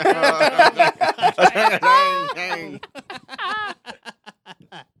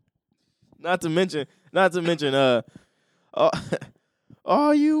 Not to mention,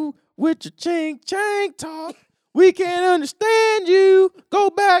 are you with your ching chang talk? We can't understand you. Go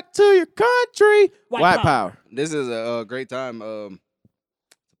back to your country. White power. This is a great time to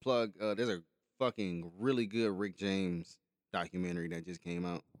plug. There's a fucking really good Rick James documentary that just came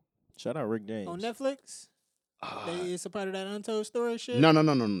out. Shout out Rick James. On Netflix. It's a part of that Untold Story shit. No. The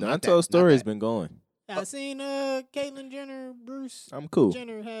not Untold that, Story not has that. been going. I seen Caitlyn Jenner, Bruce I'm cool.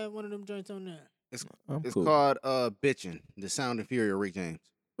 Jenner had one of them joints on there. I'm It's cool. called Bitchin', The Sound and Fury of Rick James.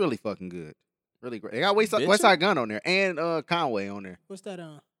 Really fucking good. Really great. They got West Bitchin'? Side Gun on there and Conway on there. What's that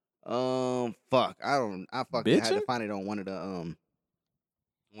on? Fuck. I fucking had to Bitchin'? find it on one of them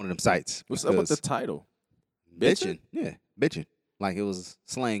sites. What's up with the because title? bitchin'? Yeah, bitchin'. Like it was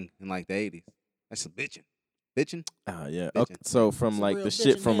slang in like the 80s. That's a bitchin'. Bitchin'. Yeah. Bitchin'. Okay, so from Some like real the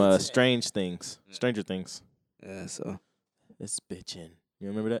shit bitchin' from man shit. Stranger Things. Yeah, so It's bitchin'. You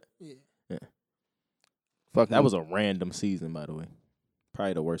remember that? Yeah. fucking That was a random season, by the way.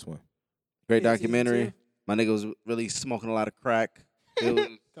 Probably the worst one. great Yeah, season documentary. 2. My nigga was really smoking a lot of crack. It was,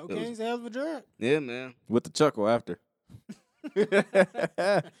 Cocaine's a hell of a drug. yeah, man. With the chuckle after.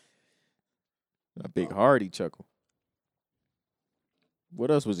 A big hearty chuckle. What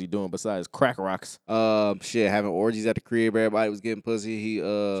else was he doing besides crack rocks? Shit, having orgies at the crib. Everybody was getting pussy. He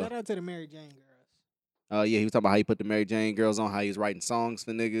Shout out to the Mary Jane girls. yeah, he was talking about how he put the Mary Jane girls on, how he was writing songs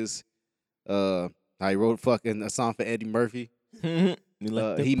for niggas. How he wrote fucking a song for Eddie Murphy. He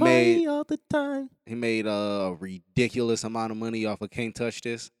let them he party made- all the time. He made a ridiculous amount of money off of "Can't Touch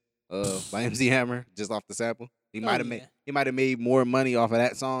This" by MC Hammer, just off the sample. He Oh, might have yeah. made more money off of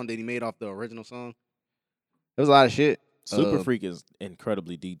that song than he made off the original song. There was a lot of shit. Super Freak is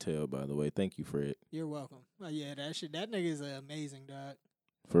incredibly detailed, by the way. Thank you for it. You're welcome. Oh, yeah, that nigga is amazing, dog.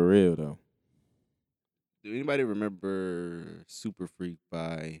 For real, though. Do anybody remember "Super Freak"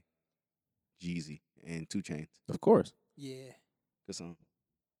 by Jeezy and 2 Chainz? Of course. Yeah. Good song.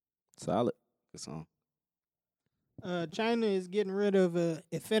 Solid. Good song. China is getting rid of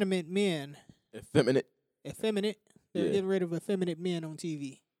effeminate men. Effeminate. Effeminate. They're Yeah. getting rid of effeminate men on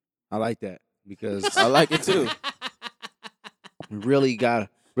TV. I like that because I like it, too. we really gotta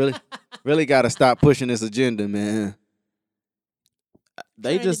stop pushing this agenda, man.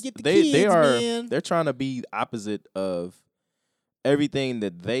 They Trying to just get the they kids, are man. they're trying to be opposite of everything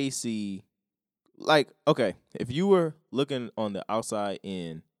that they see. Like, okay, if you were looking on the outside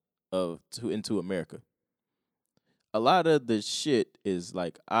in into America, a lot of the shit is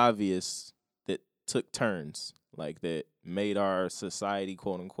like obvious that took turns, like that made our society,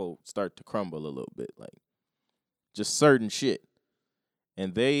 quote unquote, start to crumble a little bit, like just certain shit.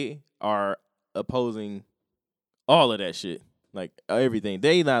 And they are opposing all of that shit. Like everything.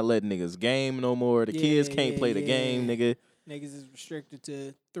 They not letting niggas game no more. The kids can't play the game, nigga. Niggas is restricted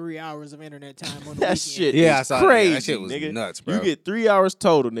to 3 hours of internet time on the That weekend. shit Yeah, I is saw that. crazy. That shit was nigga. nuts, bro. You get 3 hours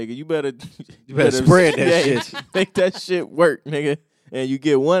total, nigga. You better spread that yeah, shit. Make that shit work, nigga. And you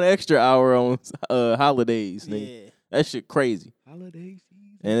get 1 extra hour on holidays, nigga. Yeah. That shit crazy. Holiday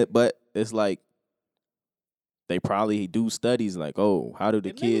season. But it's like they probably do studies like, oh, how do the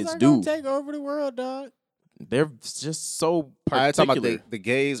Them niggas kids are do? gonna take over the world, dog. They're just so I talking particular. about the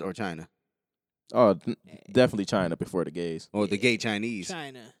gays or China Oh, definitely China before the gays. or the Yeah. gay Chinese.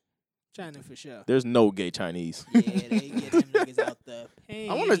 China for sure. There's no gay Chinese. Yeah, they get them niggas out the pain.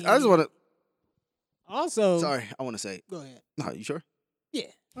 I just want to. Also, Sorry, I want to say. go ahead. No, you sure? Yeah.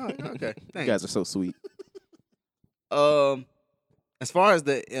 Oh, okay. You Thanks. guys are so sweet. As far as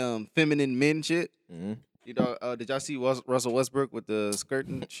the feminine men shit, Mhm. you know, did y'all see Russell Westbrook with the skirt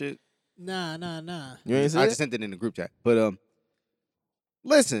and shit? Nah. You ain't see I it? just sent it in the group chat. But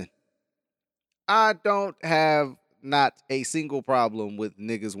listen, I don't have not a single problem with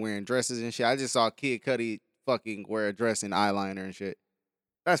niggas wearing dresses and shit. I just saw Kid Cudi fucking wear a dress and eyeliner and shit.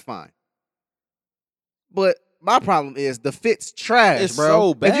 That's fine. But my problem is the fit's trash, It's bro.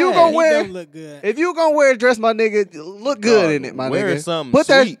 so bad. If you He gonna wear, don't look good. if you gonna wear a dress, my nigga, look good Dog, in it, my wear nigga. something Put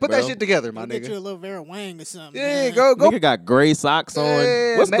sweet, that bro. shit together, my Go get you nigga. a little Vera Wang or something. Yeah, man. go. Nigga got gray socks on.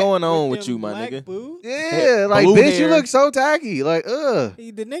 Yeah, What's man. going on with them you, my black nigga? Boots. Yeah, like blue bitch, you hair. look so tacky. Like,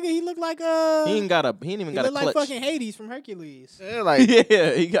 The nigga, he look like He ain't even he got a look like clutch. fucking Hades from Hercules. Yeah, like,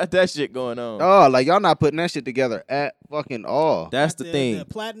 Yeah, he got that shit going on. oh, like y'all not putting that shit together at fucking all. That's Got the thing. The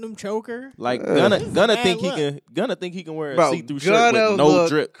platinum choker. Like Ugh. Gunna Bad think he luck. can wear a Bro, see-through shirt with no look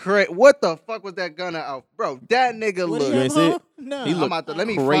drip. What the fuck was that Gunna out? Bro, that nigga What look. he You have ain't see it? on? No. He I'm look about to let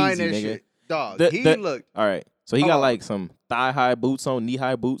me crazy, find that nigga. shit. Dog, The- he the- looked. All right, so he Hold got on. like some thigh-high boots on,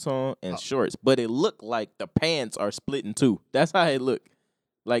 knee-high boots on, and Oh. shorts, but it looked like the pants are split in two. That's how it looked.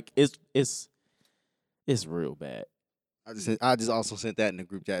 Like it's real bad. I just also sent that in the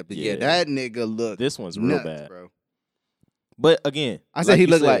group chat. But yeah, Yeah. that nigga looked This one's real nuts, bad. bro. But again, I said he you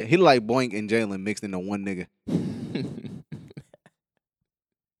looked like Boink and Jalen mixed into one nigga.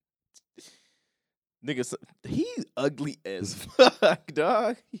 Nigga, he's ugly as fuck,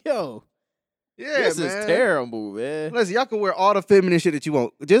 dog. Yo, Yeah, this man. is terrible, man. Listen, y'all can wear all the feminine shit that you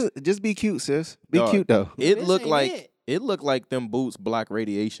want. Just be cute, sis. Be Dog. cute though. It This looked ain't like it. looked like them boots block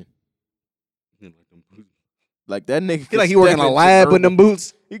radiation. Like that nigga. Feel like he working in a lab with them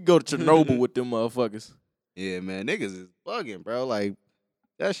boots. He could go to Chernobyl with them motherfuckers. Yeah, man, niggas is bugging, bro. Like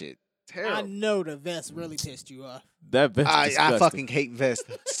that shit I terrible. know the vest really pissed you off. That vest I disgusting. fucking hate vests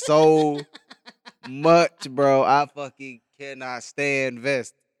so much, bro. I fucking cannot stand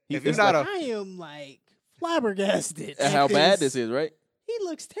vests. If you're it's not like- I am like flabbergasted. how bad because this is, right? He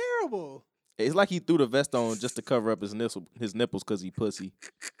looks terrible. It's like he threw the vest on just to cover up his nipples because he pussy.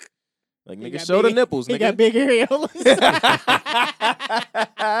 Like, He nigga, got show the big- nipples, He nigga. got big areolas.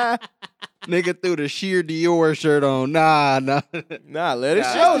 Nigga threw the sheer Dior shirt on. Nah. Nah, let it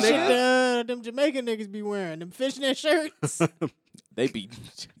Nah. show, That's the shit nigga. them Jamaican niggas be wearing. Them fishnet shirts. They be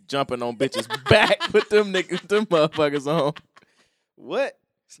jumping on bitches' back, put them motherfuckers on. What?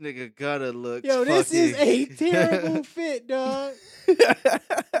 This nigga gotta look. Yo, this is a fucking- terrible fit, dog.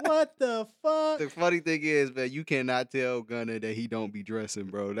 What the fuck? The funny thing is, man, you cannot tell Gunna that he don't be dressing,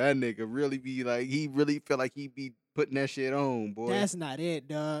 bro. That nigga really be like, he really feel like he be putting that shit on, boy. That's not it,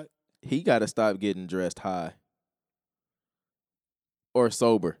 dog. He got to stop getting dressed high or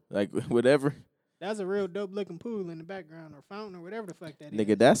sober, like whatever. That's a real dope looking pool in the background or fountain or whatever the fuck that is.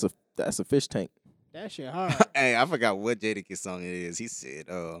 Nigga, that's a fish tank. That shit hard. Hey, I forgot what Jadakiss song it is. He said,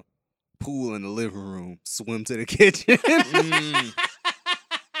 pool in the living room, swim to the kitchen.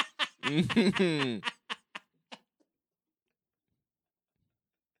 Mm.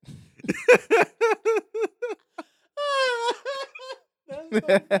 That's so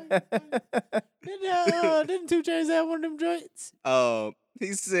fucking funny. Didn't 2 Chainz have one of them joints?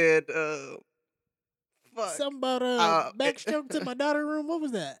 He said, fuck. Something about backstroke to my daughter room. What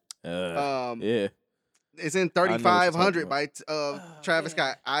was that? Yeah. It's in I know what you're 3500 talking by Travis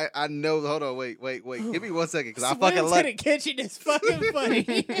man. Scott. I know. Hold on, wait. Give me 1 second, because I Swim fucking to like. the kitchen is fucking funny.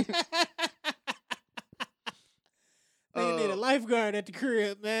 Nigga need a lifeguard at the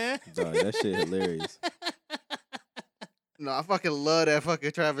crib, man. Dog, that shit hilarious. No, I fucking love that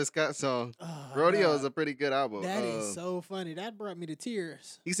fucking Travis Scott song. Oh, Rodeo dog. is a pretty good album. That is so funny. That brought me to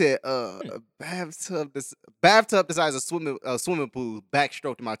tears. He said, bathtub the size of swimming pool,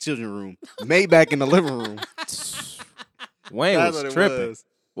 backstroke to my children's room, Maybach in the living room. Wayne That's was what it tripping. was.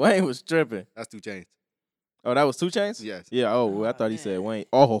 Wayne was tripping. That's 2 Chainz. Oh, that was 2 Chainz? Yes. Yeah. Oh, I Oh, thought he said man. Wayne.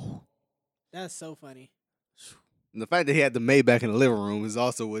 Oh. That's so funny. And the fact that he had the Maybach in the living room is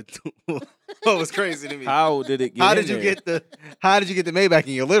also what was crazy to me. How did it get How in did you there? get the Maybach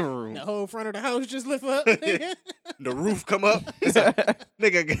in your living room? The whole front of the house just lift up. nigga. The roof come up. It's a,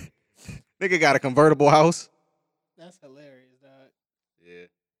 nigga got a convertible house. That's hilarious, dog. Yeah.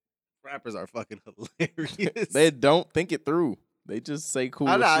 Rappers are fucking hilarious. They don't think it through. They just say cool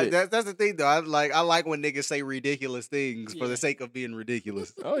I know, shit. that's the thing though. I like when niggas say ridiculous things for Yeah. the sake of being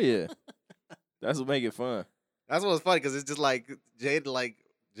ridiculous. Oh yeah. That's what make it fun. That's what's funny, because it's just like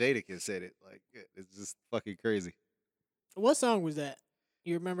Jadakiss said it. Like, it's just fucking crazy. What song was that?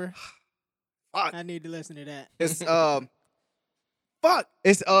 You remember? Fuck. I need to listen to that. It's fuck.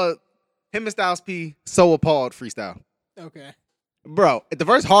 It's him and Styles P So Appalled freestyle. Okay. Bro, the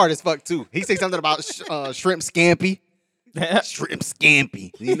verse hard as fuck too. He said something about shrimp scampi. Shrimp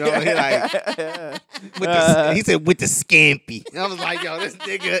scampi. You know, he like he said with the scampi. And I was like, yo, this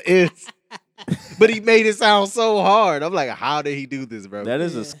nigga is. But he made it sound so hard. I'm like, how did he do this, bro? That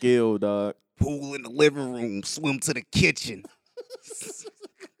is Yeah. a skill, dog. Pool in the living room, swim to the kitchen.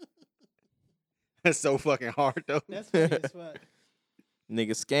 That's so fucking hard though. That's funny as fuck.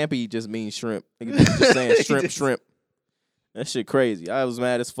 Nigga, scampi just means shrimp. Nigga just saying He shrimp, just- shrimp. That shit crazy. I was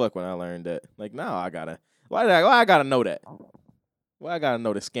mad as fuck when I learned that. Like, now I gotta. Why I gotta know that? Why I gotta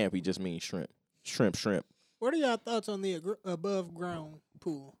know that scampi just means shrimp? Shrimp, shrimp. What are y'all thoughts on the above ground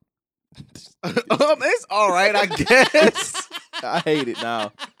pool? It's all right, I guess. I hate it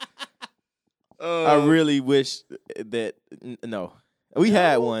now. I really wish that no. We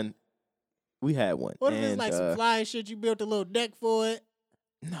had one. We had one. What if and, it's like some fly shit? You built a little deck for it.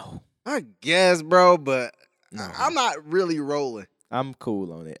 No. I guess, bro, but No. I'm not really rolling. I'm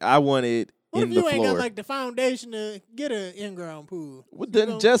cool on it. I want it What in if the you ain't floor. got like the foundation to get an in-ground pool? Well, You then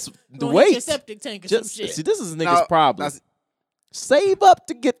gon- just the gonna hit your wait. septic tank or Just some shit. see, this is niggas' No, problem. that's- Save up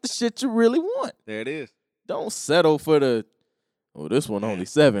to get the shit you really want. There it is. Don't settle for the. Oh, this one only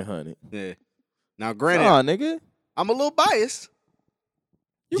 700. Yeah. Now, granted, Nah, nigga. I'm a little biased.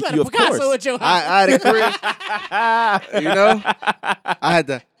 You got You- a of Picasso course. at your house. I had a crib. You know?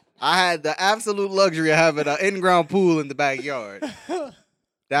 I had the absolute luxury of having an in-ground pool in the backyard.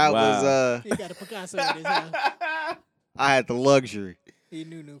 That Wow. was He got a Picasso at his house. I had the luxury. He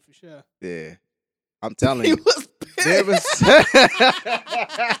knew for sure. Yeah. I'm telling He you. was There was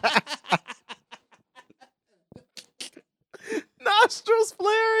nostrils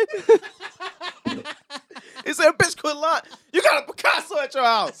flaring. He said, "Bitch, quit lying. You got a Picasso at your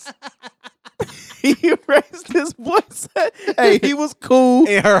house." He raised his voice. Hey, he was cool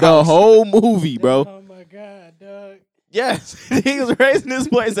In her the house. whole movie, bro. Oh my god, dog. Yes, he was raising his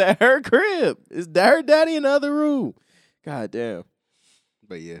voice at her crib. It's her daddy in the other room. God damn.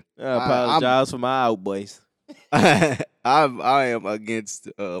 But yeah. I apologize for my out boys. I am against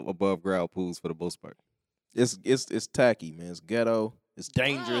above ground pools for the most part. It's tacky, man. It's ghetto. It's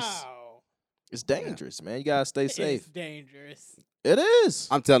dangerous. Wow. It's dangerous, man. You gotta stay safe. It's dangerous. It is.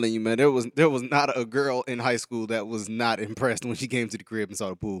 I'm telling you, man, there was not a girl in high school that was not impressed when she came to the crib and saw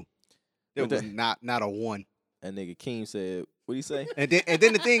the pool. There But was not a one. That nigga Keem said, "What do you say?" And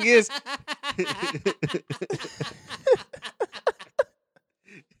then the thing is,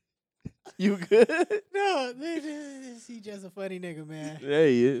 You good? No, he just a funny nigga, man. There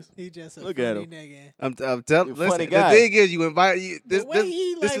he is. He just a Look funny at him. nigga. I'm telling. You're a Listen, funny the guy. thing is, you invite you. The way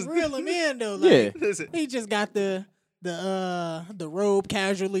he this like is reel him in though, like Yeah. listen. he just got the robe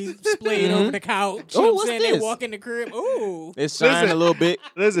casually splayed over the couch. Oh, You know what what's I'm saying? They this? walk in the crib. Ooh. It's shining a little bit.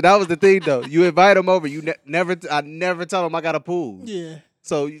 Listen, that was the thing though. You invite them over. You never. I never tell them I got a pool. Yeah.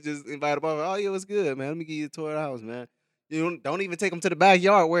 So you just invite them over. Oh yeah, what's good, man? Let me give you a tour of the house, man. You don't even take them to the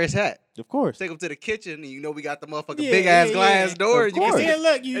backyard where it's at. Of course. Take them to the kitchen, and you know we got the motherfucking Yeah, big ass yeah, glass yeah. door. Of And you can course. see Yeah,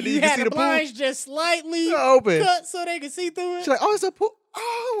 look, you and then you can had see the the pool. blinds just slightly open. cut so they can see through it. She's like, oh, it's a pool.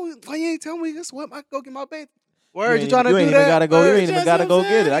 Oh, why you ain't tell me this? What? I go get my bath. Word, you trying to you do ain't that? even gotta go. You Word. ain't even Just gotta go what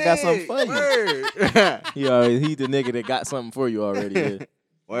I'm get it. I got Hey, something for you. Word. He the nigga that got something for you already. Yeah. That's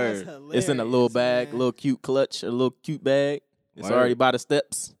Word. It's in a little hilarious, bag, man. a little cute clutch, a little cute bag. It's Word. already by the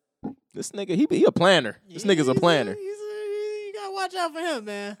steps. This nigga, he a planner. This nigga's a planner. You gotta watch out for him,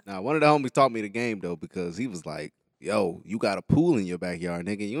 man. Now, one of the homies taught me the game though because he was like, "Yo, you got a pool in your backyard,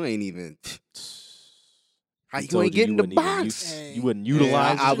 nigga. You ain't even. How He you told ain't getting the wouldn't even box?" Hey. You wouldn't Yeah,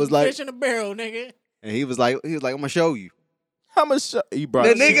 utilize I it. was like- fish in a barrel, nigga. And he was like, I'm gonna show you. How much? He brought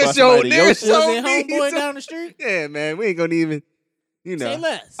The he nigga brought showed somebody this. Yoshi. So Was it me, homeboy so- down the street? Yeah, man, we ain't gonna even, you know. Say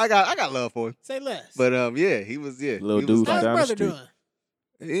less. I got love for him, Say less. but yeah, he was Little he dude was from how's down the brother street.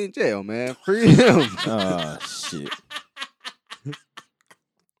 doing? he in jail, man. Free him. Oh shit.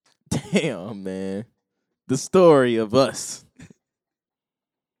 Damn, man. The story of us.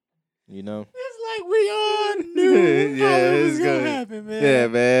 You know? It's like we all knew Yeah, how it it's was gonna good. happen, man. Yeah,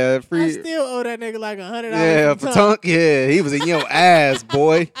 man. I Free. still owe that nigga like $100. Yeah, for tongue. Yeah, he was in your ass,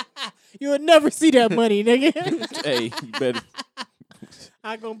 boy. You would never see that money, nigga. Hey, you better.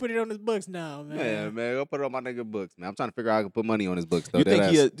 I gonna put it on his books now, man. Yeah, man. Go put it on my nigga books, man. I'm trying to figure out how I can put money on his books, though. You think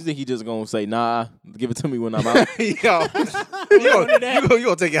Deadass. you think he just gonna say, nah, give it to me when I'm out? Yo, Hold on to that. you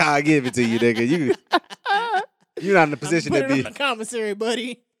gonna take it how I give it to you, nigga. You're not in a position put to it be. on the commissary,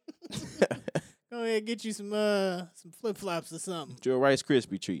 buddy. Go ahead and get you some flip flops or something. Your Rice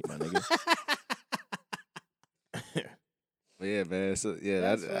Krispie treat, my nigga. But yeah, man. So yeah,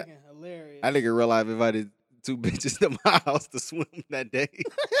 That's that fucking hilarious. I think in real life invited 2 bitches to my house to swim that day.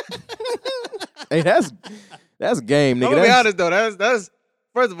 Hey, that's game, nigga. I'm gonna be That's- honest though. That's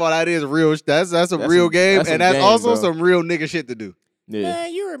first of all, that is real. That's a That's real some- game, that's some and that's game, also bro. some real nigga shit to do. Yeah.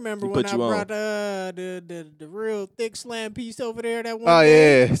 Man, you remember He when put I you on. brought the real thick slam piece over there that one Oh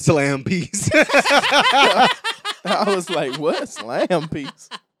day? yeah, slam piece. I was like, what? Slam piece.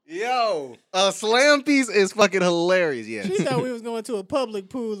 Yo, a slam piece is fucking hilarious. Yeah. She thought we was going to a public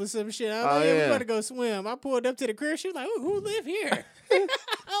pool or some shit. I was Oh, like, yeah, yeah. we better go swim. I pulled up to the crib. She was like, who live here?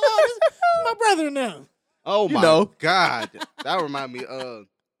 Oh, this is my brother now. Oh You my know. god, that remind me of.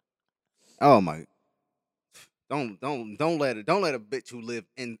 Oh my. Don't let a bitch who live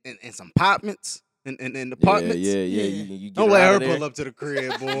in some apartments in apartments. Yeah. Yeah. You get Don't her let out her of there. pull up to the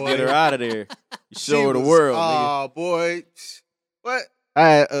crib, boy. Get her out of there. You She show her the was- world, nigga. Oh boy, what? I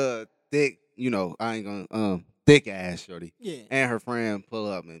had thick, I ain't gonna thick ass shorty Yeah. and her friend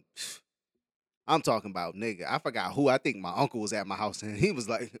pull up and I'm talking about nigga. I forgot who. I think my uncle was at my house and he was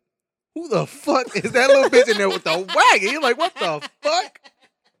like, "Who the fuck is that little bitch in there with the wagon?" You're like, "What the fuck?"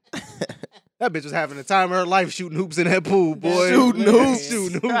 That bitch was having the time of her life shooting hoops in that pool, boy. Shooting hoops.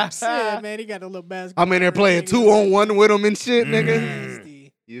 Shooting hoops. Yeah, man, he got a little basketball. I'm in there playing ring. 2-on-1 with him and shit, nigga.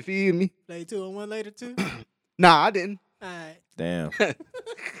 Nasty. You feel me? Play 2-on-1 later too. Nah, I didn't. All right. Damn.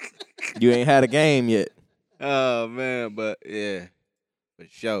 You ain't had a game yet. Oh man, but yeah, for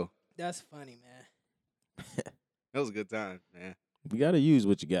sure. That's funny, man. That was a good time, man. We gotta use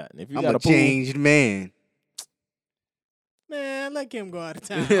what you got. And if you I'm got a a pool, changed man. Man, let Kim go out of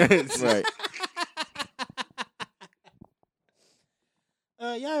town. right?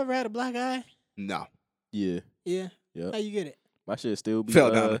 Y'all ever had a black eye? No. Yeah. Yeah. Yep. How you get it? My shit still be.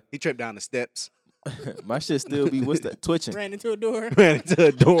 Fell down. He tripped down the steps. My shit still be. What's that? Twitching. Ran into a door. Ran into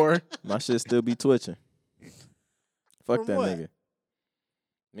a door. My shit still be twitching. Fuck From that what? nigga.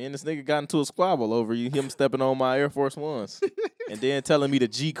 Me and this nigga got into a squabble over him stepping on my Air Force Ones and then telling me to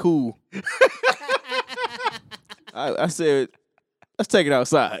G cool. I said, let's take it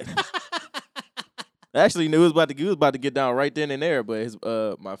outside. Actually, he was about to get down right then and there, but his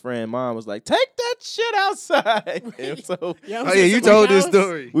my friend mom was like, take that shit outside. And so Y'all Oh was yeah, at you somebody's told this house?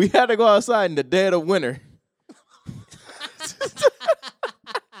 story. we had to go outside in the dead of winter.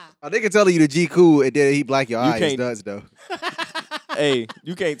 Oh, they can tell you the G cool and then he black your You eyes can't- does though. Hey,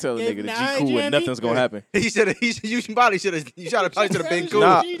 you can't tell a Gave nigga him the the G eye, cool and Jamie? nothing's gonna happen. You probably should have. You probably should have been cool.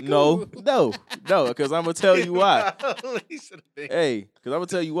 Nah, G no, cool. no, because I'm gonna tell you why. He should have been. Hey, because I'm gonna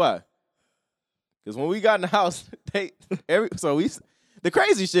tell you why. Because when we got in the house, the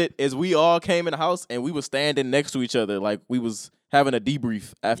crazy shit is we all came in the house and we was standing next to each other like we was having a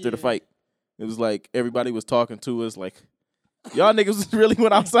debrief after the Yeah. fight. It was like everybody was talking to us like, y'all niggas really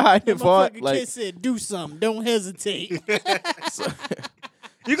went outside That and fought. motherfucking Like, kid said, "Do something. Don't hesitate." so,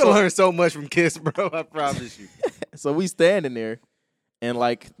 You gonna learn so much from Kiss, bro. I promise you. so we standing there and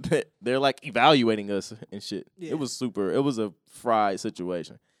like they're like evaluating us and shit. Yeah. It was a fried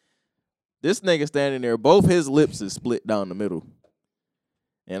situation. This nigga standing there, both his lips is split down the middle.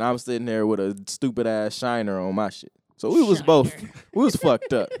 And I'm sitting there with a stupid ass shiner on my shit. So we was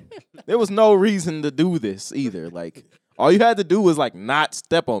fucked up. There was no reason to do this either. Like, all you had to do was like not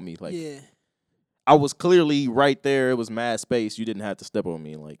step on me. Like, Yeah. I was clearly right there. It was mad space. You didn't have to step on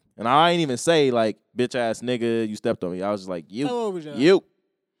me. Like, and I ain't even say like, bitch ass nigga, you stepped on me. I was just like, How you. old was y'all? You.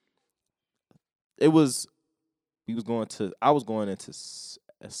 I was going into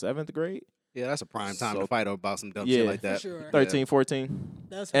 7th grade, Yeah, that's a prime time So- to fight about some dumb Yeah. shit like For that. sure. 13, 14.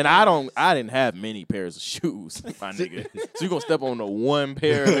 That's And hilarious. I didn't have many pairs of shoes, my nigga. So you gonna step on the one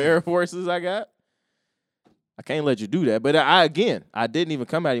pair of Air Forces I got? I can't let you do that. But I didn't even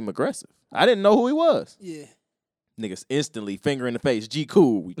come at him aggressive. I didn't know who he was. Yeah. Niggas instantly finger in the face. G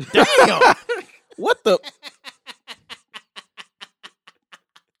cool. Damn. What the?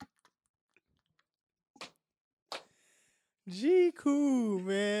 G cool,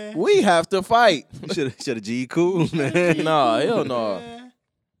 man. We have to fight. Should have G cool, man. Nah, hell no. Man.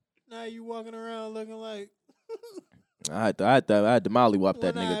 Now you walking around looking like I had to mollywop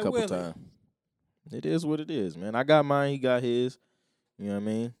that nigga a One-eyed couple Willie. times. It is what it is, man. I got mine. He got his. You know what I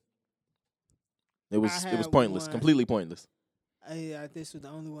mean? It was had pointless. one. Completely pointless. this was the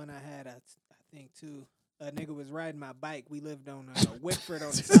only one I had. I think too. A nigga was riding my bike. We lived on Whitford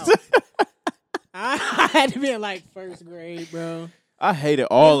on the south. I had to be in like first grade, bro. I hated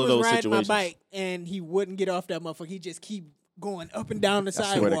all Nigga of those was riding situations. my bike and he wouldn't get off that motherfucker. He just keep going up and down the I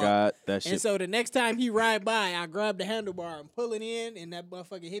sidewalk. swear to God, that shit And so the next time he ride by, I grab the handlebar and pull it in, and that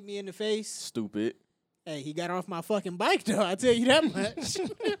motherfucker hit me in the face. stupid. Hey, he got off my fucking bike though. I tell you that much.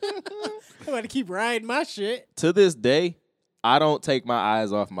 I'm about to keep riding my shit. To this day, I don't take my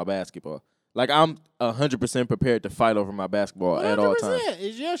eyes off my basketball. Like I'm 100% prepared to fight over my basketball at all times. 100%.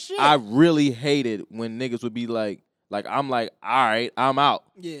 It's your shit. I really hated when niggas would be like I'm like, all right, I'm out.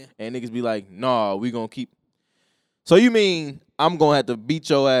 yeah. And niggas be like, nah, we gonna keep. So you mean I'm gonna have to beat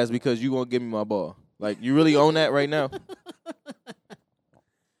your ass because you gonna give me my ball? Like, you really own that right now?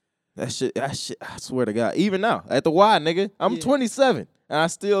 That shit, I swear to God. Even now, at the Y, nigga, I'm Yeah. 27. And I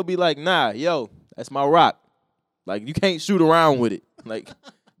still be like, nah, yo, that's my rock. Like, you can't shoot around with it. Like,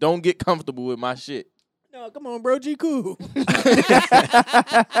 don't get comfortable with my shit. No, come on, bro. G cool.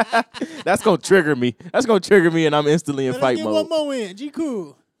 That's gonna trigger me. That's gonna trigger me, and I'm instantly in Let us fight get mode. one more in. G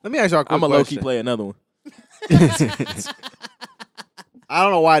cool. Let me ask y'all a quick I'm a low key question. play another one. I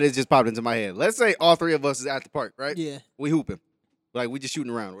don't know why this just popped into my head. Let's say all three of us is at the park, right? Yeah. We hooping. Like, we just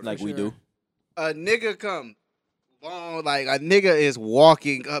shooting around. Like we sure. do. A nigga come long, like a nigga is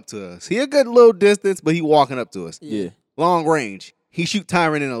walking up to us. He a good little distance, but he walking up to us. Yeah. Long range. He shoot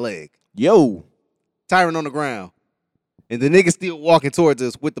Tyron in the leg. Yo. Tyron on the ground. And the nigga still walking towards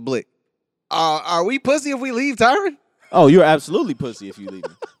us with the blick. Are we pussy if we leave Tyron? Oh, you're absolutely pussy if you leave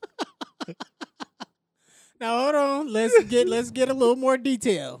me. Now hold on. Let's get a little more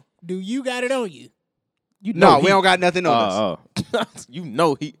detail. Do you got it on you? You No, he- we don't got nothing on us. Oh. You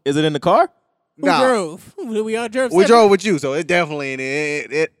know he is it in the car? Who Nah. drove? We all drove. We separate? drove with you, so it definitely ain't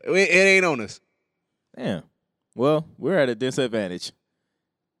it ain't on us. Damn. Well, we're at a disadvantage.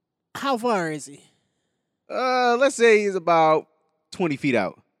 How far is he? Let's say he's about 20 feet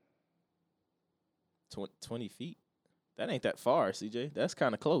out. 20 feet. That ain't that far, CJ. That's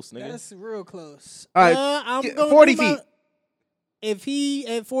kind of close, nigga. That's real close. All right, I'm yeah, going 40 about- feet. If he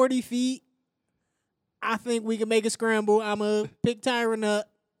at 40 feet, I think we can make a scramble. I'm going to pick Tyron up.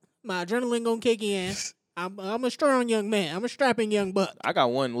 My adrenaline going to kick in. I'm a strong young man. I'm a strapping young buck. I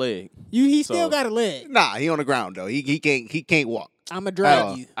got one leg. He So- still got a leg. Nah, he on the ground though. He can't walk. I'm going to drag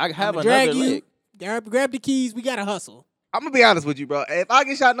Oh. you. I have I'ma drag another you. leg. Grab the keys. We got to hustle. I'm gonna be honest with you, bro. If I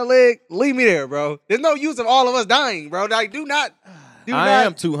get shot in the leg, leave me there, bro. There's no use of all of us dying, bro. Like, do not. I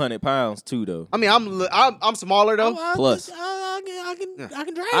am 200 pounds too, though. I mean, I'm smaller though. I'll Plus. I'll I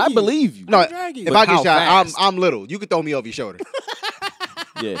can drag you. I believe you. No, I can drag you. if But I get how shot, fast? I'm little. You can throw me over your shoulder.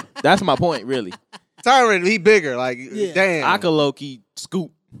 Yeah, that's my point. Really, Tyron, he bigger. Like, Yeah. damn. I could low key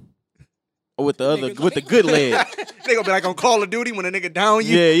scoop with the other Niggas with the like- good leg. They gonna be like on Call of Duty when a nigga down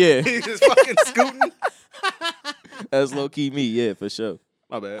you. Yeah, He's just fucking scooting. that's low key me. Yeah, for sure.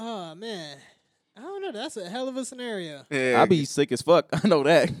 My bad. Oh man, I don't know. That's a hell of a scenario. Yeah, I be sick as fuck. I know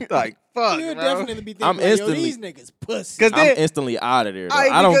that. like, fuck, You'd bro. definitely be thinking, I'm like, yo, instantly- these niggas pussy. 'Cause I'm then- instantly out of there. Though.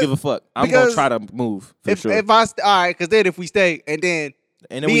 Aight, I don't because- give a fuck. I'm because gonna try to move for if sure. if I all right, because then if we stay and then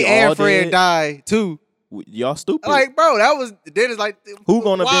and then me we and all Fred dead, die too, y'all stupid. like, bro, that was then it's like, Who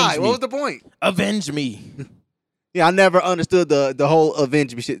gonna why? avenge me? What was the point? Avenge me. Yeah, I never understood the whole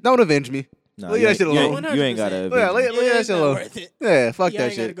avenge me shit. Don't avenge me. Nah, Leave you that ain't- shit you alone. ain't- You ain't gotta 100%. avenge Yeah, me. look at that it's shit not alone. worth it. Yeah, fuck Y'all that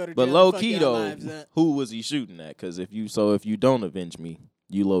ain't gotta shit. go to But jail low and fuck key y'all though, lives up. who was he shooting at? Because if you don't avenge me,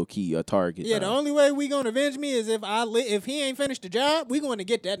 you low key a target. Yeah, the now. only way we gonna avenge me is if he ain't finished the job, we going to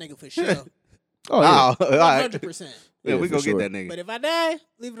get that nigga for sure. Oh yeah. Oh, all right. 100%. Yeah, we for gonna sure. get that nigga. But if I die,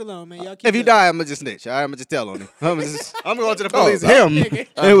 leave it alone, man. Y'all keep If you it. die, I'm gonna just snitch. All right, I'm gonna just tell on him. I'm going to the Oh, police. that Him. nigga.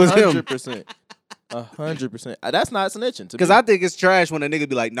 It was him. 100%. 100%. That's not snitching. To Because me. I think it's trash when a nigga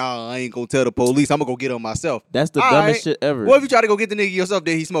be like, nah, I ain't gonna tell the police. I'm gonna go get him myself. That's the All dumbest right. shit ever. What if you try to go get the nigga yourself,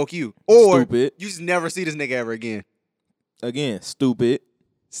 then he smoke you? Or Stupid. you just never see this nigga ever again. Again, stupid.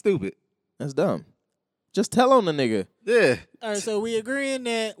 Stupid. That's dumb. Just tell on the nigga. Yeah. All right, so we agreeing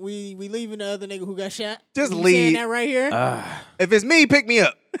that we leaving the other nigga who got shot. Just You leave. saying that right here. If it's me, pick me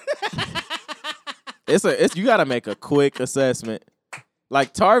up. It's you gotta make a quick assessment.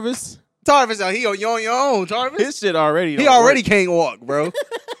 Like Tarvis, Tarvis, he on your own, Tarvis. his shit already. He don't already work. can't walk, bro.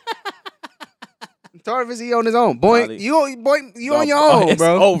 Tarvis, he on his own. Boy, Nah, you on your Oh, own, it's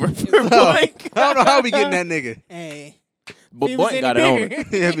bro. over for No, Boink. I don't know how we getting that nigga. Hey, But if he was Boink any got it on bigger. it.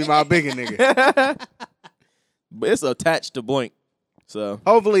 He'll be my bigger nigga. But it's attached to Boink. So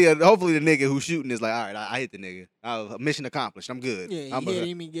Hopefully the nigga who's shooting is like, all right, I hit the nigga. Mission accomplished. I'm good. Yeah, I'm you hit good.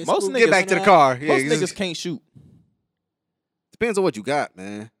 him and get Most spooked. niggas- Get back to the car. Yeah, most it's- niggas can't shoot. depends on what you got,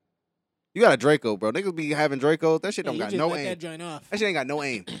 man. You got a Draco, bro. Niggas be having Dracos. That shit Yeah, don't you got just no let aim. that joint off. That shit ain't got no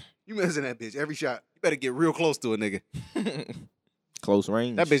aim. You missing that bitch every shot. You better get real close to a nigga. Close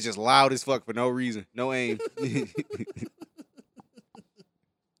range. That bitch just loud as fuck for no reason. No aim.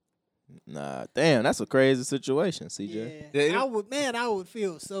 Nah, damn, that's a crazy situation, CJ. Yeah, Yeah, you know- I would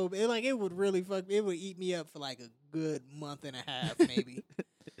feel so like it would really it would eat me up for like a good month and a half maybe.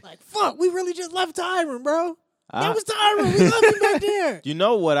 Like fuck, we really just left Tyron, bro. That was Tyron. We left him back there. You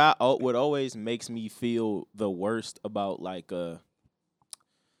know what what always makes me feel the worst about like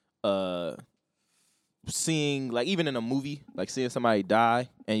seeing like even in a movie, like seeing somebody die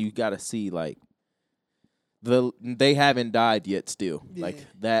and you gotta see like they haven't died yet still. Like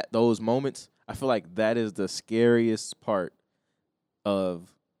Yeah. those moments, I feel like that is the scariest part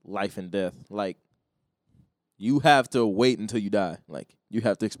of life and death. Like you have to wait until you die. Like you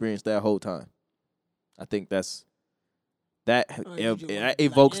have to experience that whole time. I think that Oh, you just want, like,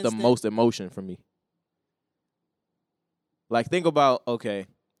 evokes the instant? most emotion for me. Like think about, okay,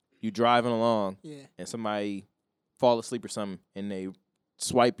 you driving along Yeah. and somebody fall asleep or something and they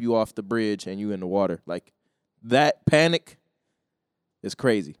swipe you off the bridge and you in the water. Like that panic is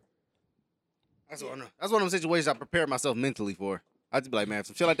crazy. That's one of them situations I prepare myself mentally for. I just be like, man, if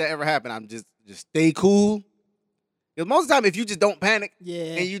some shit like that ever happen, I'm just stay cool. Because most of the time, if you just don't panic Yeah.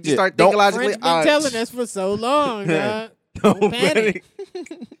 and you just Yeah, start don't- thinking logically, French been telling us for so long, dog. Don't panic.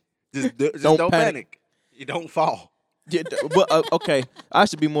 just Don't don't panic. panic. You don't fall. Yeah, but okay, I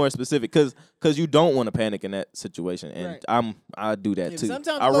should be more specific because you don't want to panic in that situation, and Right. I do that Yeah, too.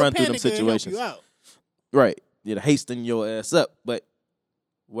 sometimes I a little run through them panic could help situations, you out. right? You know, hasten your ass up. But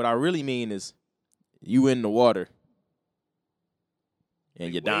what I really mean is, you in the water,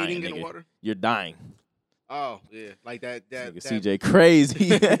 and you're dying. Wading in the Nigga. water. You're dying. Oh yeah, like that. Nigga, that CJ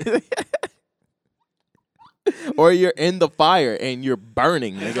crazy. Or you're in the fire and you're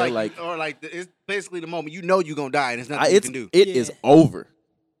burning, it's nigga. Like it's basically the moment you know you're gonna die and there's nothing you can do. It is Yeah. over.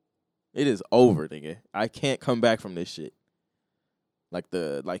 It is over, nigga. I can't come back from this shit. Like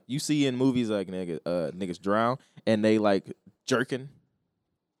you see in movies like niggas drown and they like jerking.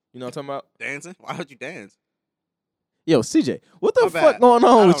 You know what I'm talking about? Dancing? Why would you dance? Yo, CJ, what the My fuck bad. going I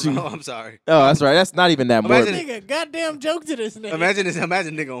on don't with you? know. I'm sorry. Oh, that's right. That's not even that Imagine- morbid. Nigga, goddamn joke to this nigga. Imagine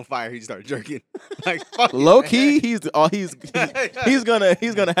nigga on fire. He just start jerking. Like fuck. Low key, he's gonna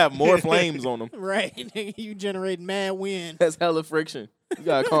have more flames on him. Right, nigga, you generate mad wind. That's hella friction. You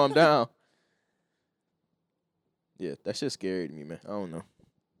gotta calm down. Yeah, that shit scary to me, man. I don't know.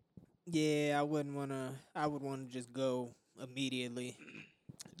 Yeah, I would want to just go immediately.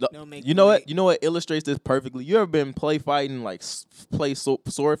 Don't make You me know wait. what? You know what illustrates this perfectly? You ever been play fighting, like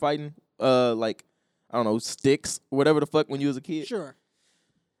sword fighting? Like, I don't know, sticks, whatever the fuck when you was a kid? Sure.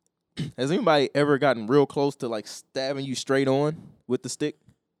 Has anybody ever gotten real close to like stabbing you straight on with the stick?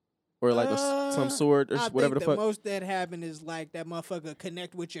 Or like some sword or I whatever think the fuck? most that happened is like that motherfucker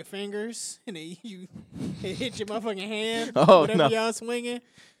connect with your fingers and then it hit your motherfucking hand. Oh, whatever no. y'all swinging.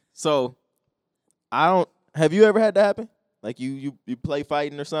 So, have you ever had that happen? Like you play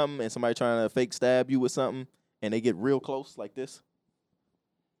fighting or something and somebody trying to fake stab you with something and they get real close like this?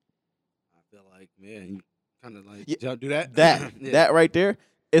 I feel like, man, you kind of like, Yeah, y'all do that? That Yeah. that right there,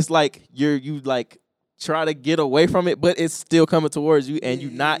 it's like you like try to get away from it, but it's still coming towards you and you're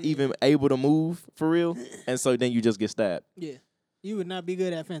not even able to move for real. And so then you just get stabbed. Yeah. You would not be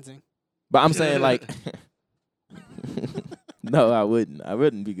good at fencing. But I'm saying like no, I wouldn't. I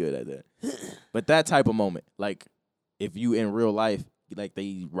wouldn't be good at that. But that type of moment, like if you in real life, like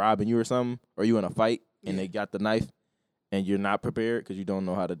they robbing you or something, or you in a fight and they got the knife and you're not prepared because you don't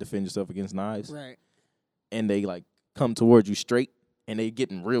know how to defend yourself against knives. Right. And they like come towards you straight and they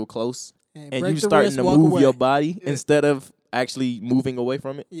getting real close and break you the starting wrist, to walk move away. your body instead of actually moving away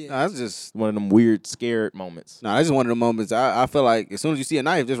from it. Yeah. Nah, that's just, One of them weird, scared moments. nah, that's just one of the moments. I feel like as soon as you see a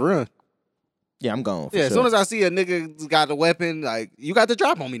knife, just run. Yeah, I'm gone. For Yeah, sure. as soon as I see a nigga got a weapon, like, you got the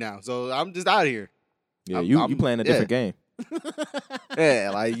drop on me now. So I'm just out of here. yeah, I'm- you playing a different game.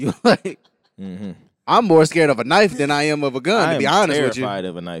 Yeah, like, you like, Mm-hmm. I'm more scared of a knife than I am of a gun, I to be am honest with you. terrified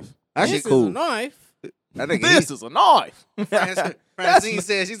of a knife. That This shit is cool. a knife. I think This is a knife. Francine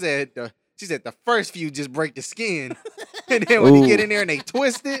said, she said the first few just break the skin. And then when you get Ooh. in there and they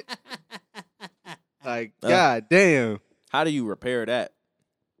twist it, like, Uh. god damn. How do you repair that?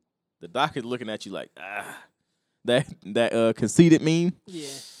 The doc is looking at you like, that conceited meme. Yeah.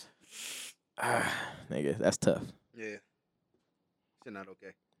 Nigga, that's tough. Yeah. Shit not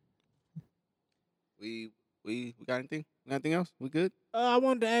okay. We got anything? Anything else? We good? I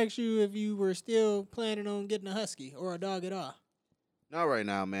wanted to ask you if you were still planning on getting a husky or a dog at all. Not right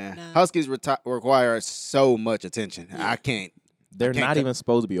now, man. Nah. Huskies require so much attention. Yeah. I can't They're can't not co- even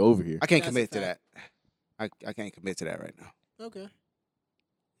supposed to be over here. I can't That's a commit to that. fact. I can't commit to that right now. Okay.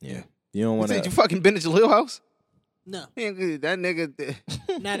 Yeah. You don't You want said you to. fucking been at Jalil house? No, That nigga,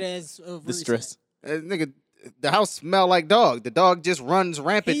 not as of The recent. stress. that nigga, the house smell like dog. The dog just runs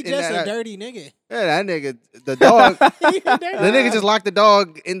rampant He in just that. a dirty nigga. Yeah, that nigga, the dog, He a dirty the nigga just locked the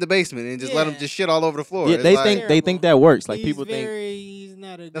dog in the basement and just let him Yeah. just shit all over the floor. Yeah, It's they like- think Terrible. that works. Like He's people think. He's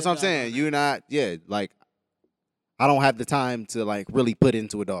not a. That's good what I'm dog saying. owner. You're not, yeah, like, I don't have the time to, like, really put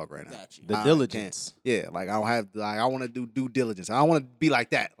into a dog right now. Got you. The I diligence. Yeah, like, I don't have, like, I want to do due diligence. I don't want to be like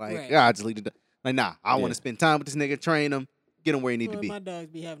that. Like, Right. yeah, I just leave the, like, nah, I want Yeah. to spend time with this nigga, train him, get him where he need Boy, to be. my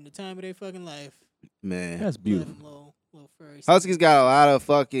dogs be having the time of their fucking life. Man. That's beautiful. Them little furry Huskies got a lot of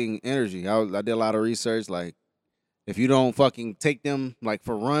fucking energy. I did a lot of research. Like, if you don't fucking take them, like,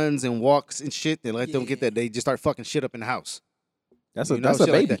 for runs and walks and shit, and let them get Yeah. that, they just start fucking shit up in the house. That's You a know, that's a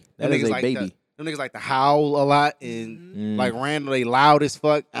shit like baby. that. That is niggas a like baby. Them niggas like to howl a lot and, Mhm. like, randomly loud as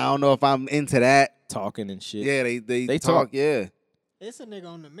fuck. I don't know if I'm into that. Talking and shit. Yeah, they They talk. talk. Yeah. It's a nigga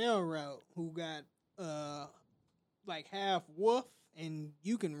on the mail route who got like half wolf, and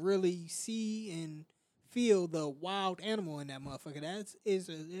you can really see and feel the wild animal in that motherfucker. It's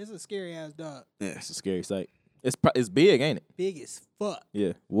a scary ass dog. Yeah. It's a scary sight. It's big, ain't it? Big as fuck.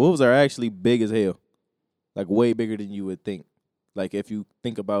 Yeah. Wolves are actually big as hell. Like way bigger than you would think. Like if you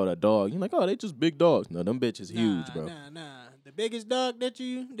think about a dog, you're like, oh, they just big dogs. No, them bitches huge, bro. Nah. The biggest dog that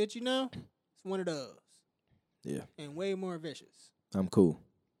you know, it's one of those. Yeah. And way more vicious. I'm cool.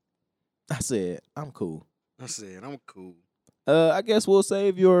 I said, I'm cool. I said, I'm cool. I guess we'll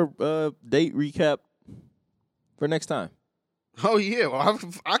save your date recap for next time. Oh, yeah. Well,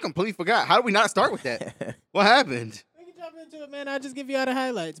 I completely forgot. How did we not start with that? What happened? We can jump into it, man. I'll just give you all the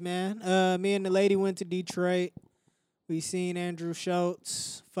highlights, man. Me and the lady went to Detroit. We seen Andrew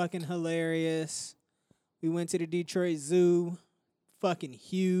Schultz. Fucking hilarious. We went to the Detroit Zoo. Fucking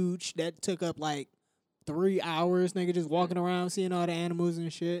huge. That took up like 3 hours, nigga, just walking around, seeing all the animals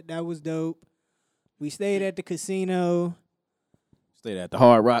and shit. That was dope. We stayed at the casino. Stayed at the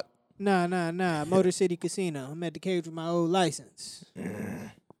Hard Rock. Nah. Motor City Casino. I'm at the cage with my old license.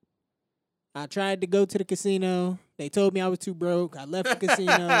 I tried to go to the casino. They told me I was too broke. I left the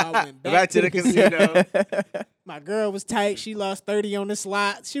casino. I went back to the casino. My girl was tight. She lost 30 on the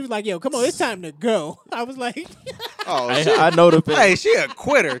slots. She was like, yo, come on, it's time to go. I was like, Oh, shit. I know the feeling. Hey, she a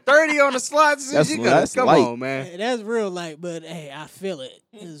quitter. 30 on the slots. That's- She that's come light. on, man. hey, that's real light, but hey, I feel it.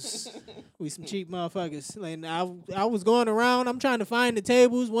 'Cause we some cheap motherfuckers. Like, I was going around. I'm trying to find the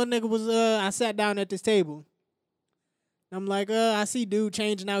tables. One nigga was, I sat down at this table. I'm like, I see dude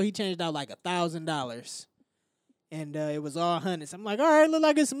changing out. He changed out like $1,000. And it was all hundreds. I'm like, all right, look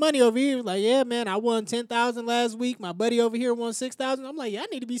like it's some money over here. He was like, yeah, man, I won $10,000 last week. My buddy over here won $6,000. I'm like, yeah, I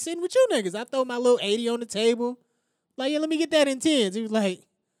need to be sitting with you niggas. I throw my little 80 on the table. Like, yeah, let me get that in tens. He was like,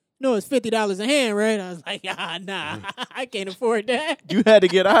 no, it's $50 a hand, right? I was like, nah, I can't afford that. You had to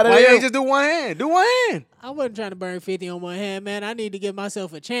get out of Why you there. ain't just do one hand? Do one hand. I wasn't trying to burn 50 on one hand, man. I need to give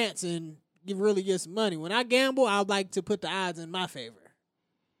myself a chance and really get some money. When I gamble, I like to put the odds in my favor.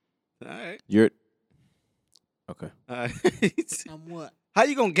 All right. You're okay. All right. I'm what? How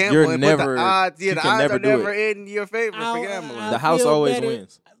you gonna gamble You're and never- put the odds? Yeah, you the can odds never are do never it. in your favor for I'll- gambling. I'll The house feel always better.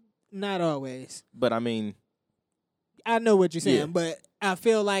 wins. Not always. But I mean, I know what you're saying, Yeah. but I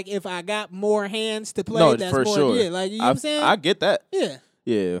feel like if I got more hands to play, no, that's for more. sure. Yeah, like you know what I'm saying. I get that. Yeah.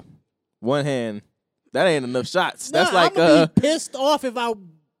 Yeah, one hand. That ain't enough shots. That's Nah, like I'm gonna be pissed off if I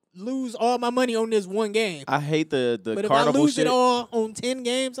lose all my money on this one game. I hate the But if I carnival lose shit. it all on 10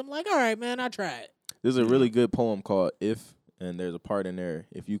 games, I'm like, all right, man, I tried. There's a really good poem called "If," and there's a part in there.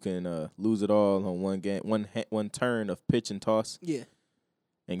 If you can lose it all on one game, one turn of pitch and toss, Yeah.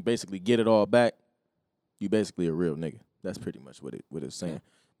 and basically get it all back, you basically a real nigga. That's pretty much what it's saying. Yeah.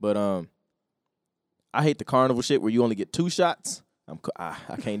 But I hate the carnival shit where you only get 2 shots. I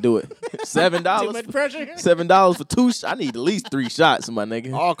can't do it. $7. Too much pressure. $7 for 2 shots. I need at least 3 shots, my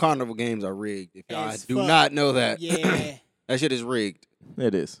nigga. All carnival games are rigged. If y'all As do fuck. not know that, Yeah. that shit is rigged.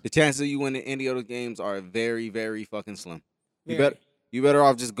 It is. The chances of you winning any of those games are very, very fucking slim. You Very. You better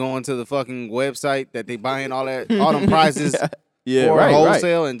off just going to the fucking website that they buying all them prizes Yeah, for right, right.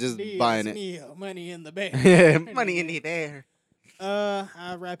 wholesale and just Dios buying it. mío, money in the bank. Yeah, money in the air.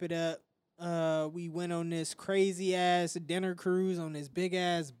 I'll wrap it up. We went on this crazy ass dinner cruise on this big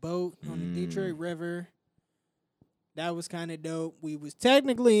ass boat on the Detroit River. That was kind of dope. We was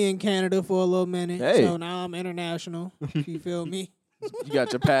technically in Canada for a little minute, Hey. so now I'm international. You feel me? You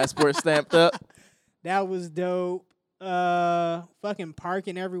got your passport stamped up. That was dope. Fucking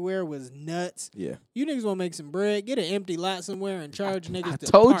parking everywhere was nuts. Yeah. You niggas want to make some bread? Get an empty lot somewhere and charge niggas I to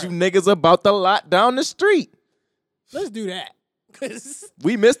told park. you niggas about the lot down the street. Let's do that. 'Cause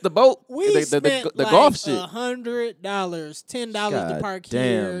We missed the boat. we the spent the like golf shit. $100, $10 to God park damn,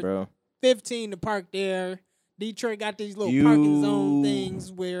 here, bro. $15 to park there. Detroit got these little parking zone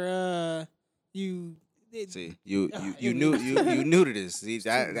things where you See, you it knew was- you knew to this. See,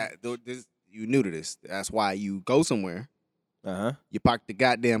 you knew to this. That's why you go somewhere. Uh-huh. You park the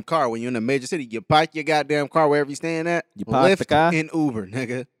goddamn car. When you're in a major city, you park your goddamn car wherever you staying at. You park the Lyft car? and Uber,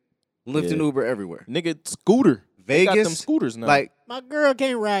 nigga. Lyft Yeah. and Uber everywhere. Nigga, scooter. They got them Vegas, scooters now. like my girl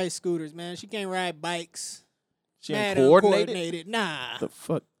can't ride scooters, man. She can't ride bikes. she ain't Mad coordinated. uncoordinated. Nah. The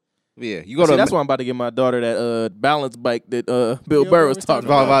fuck? yeah, you go See, to that's why I'm about to get my daughter that balance bike that Bill Burr was talking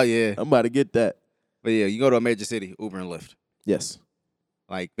about, about. yeah. I'm about to get that. But yeah, you go to a major city, Uber and Lyft. Yes.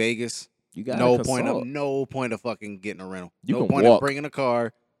 Like Vegas, You got no point of fucking getting a rental. You no can point walk. of bringing a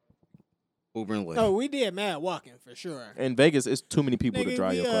car. Uber and Lyft. Oh, we did mad walking for sure. In Vegas, it's too many people to Nigga,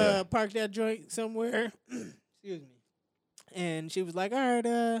 drive we your car. parked that joint somewhere. Excuse me. And she was like, all right,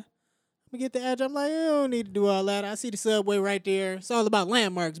 let me get the address. I'm like, I don't need to do all that. I see the subway right there. It's all about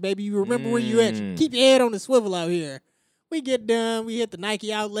landmarks, baby. You remember where you at. Mm. Keep your head on the swivel out here. We get done. We hit the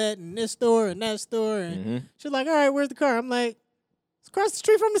Nike outlet and this store and that store. And Mhm. she's like, all right, where's the car? I'm like, it's across the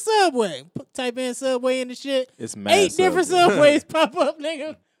street from the subway. Type in subway in the shit. It's mad 8 different subway. subways pop up,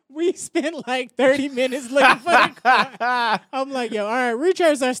 nigga. We spent like 30 minutes looking for the car. I'm like, yo, all right,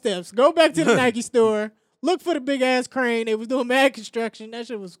 retrace our steps. Go back to the Nike store. Look for the big ass crane. They was doing mad construction. That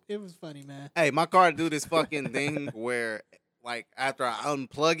shit was funny, man. Hey, my car do this fucking thing where, like, after I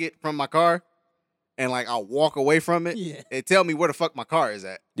unplug it from my car and, like, I walk away from it, Yeah. it tell me where the fuck my car is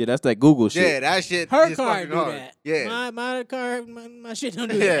at. Yeah, that's that Google shit. Yeah, that shit Her is car fucking do hard. that. Yeah. My car, my shit don't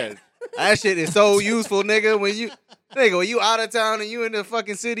do Yeah. that. That shit is so useful, nigga. When you out of town and you in the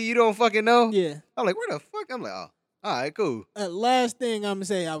fucking city, you don't fucking know. Yeah. I'm like, where the fuck? I'm like, oh, all right, cool. Last thing I'm gonna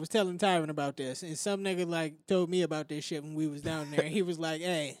say, I was telling Tyron about this, and some nigga like told me about this shit when we was down there. He was like,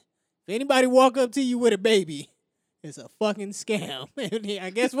 "Hey, if anybody walk up to you with a baby, it's a fucking scam." And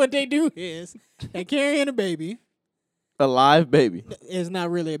I guess what they do is they carrying a baby. A live baby. It's not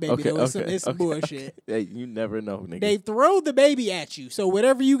really a baby Okay, though. It's okay, some okay, bullshit. Hey, you never know, nigga. They throw the baby at you, so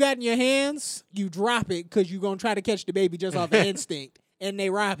whatever you got in your hands, you drop it because you gonna try to catch the baby just off of instinct, and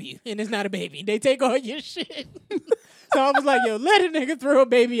they rob you, and it's not a baby. They take all your shit. So I was like, yo, let a nigga throw a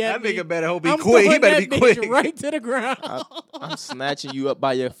baby at That me. nigga better hope he I'm quick. He throwing better that be bitch quick. right to the ground. I'm snatching you up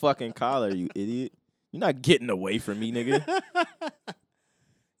by your fucking collar, you idiot. You're not getting away from me, nigga.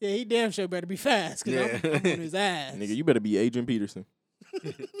 Yeah, he damn sure better be fast because I'm on his ass. Nigga, you better be Adrian Peterson.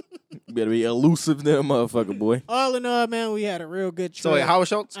 better be elusive than a motherfucker, boy. All in all, man, we had a real good trip. So wait, Howard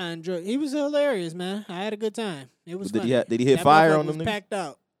Schultz? I enjoyed. He was hilarious, man. I had a good time. It was. Did funny. he hit That fire motherfucker on them was niggas? packed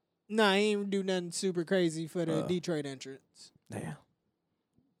out. Nah, he didn't do nothing super crazy for the Detroit entrance. Damn.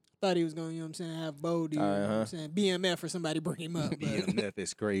 Thought he was going, you know what I'm saying, have Bodie, you know what I'm saying, BMF or somebody bring him up. But BMF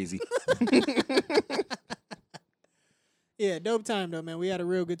is crazy. yeah, dope time though, man. We had a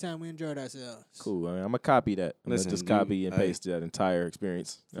real good time. We enjoyed ourselves. Cool. I mean, I'm gonna copy that. I'm Listen, gonna just copy and hey. paste that entire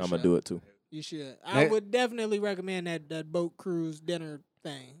experience. I'm gonna sure. do it too. You should. I Hey. would definitely recommend that boat cruise dinner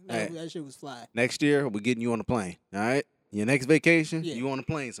thing. That, Hey. that shit was fly Next year, we're getting you on a plane. All right. Your next vacation, Yeah. you on a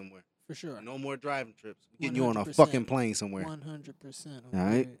plane somewhere. for sure. No more driving trips. We're getting you on a 100%. fucking plane somewhere. 100%. All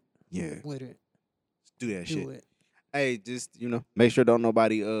right. Yeah. With it. Do that Do shit. it. Hey, just make sure don't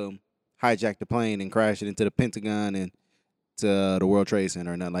nobody hijack the plane and crash it into the Pentagon and to the World Trade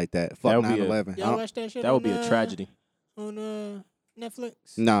Center or nothing like that. Fuck That would be 9/11. Y'all watch that shit? That would on, be a tragedy. On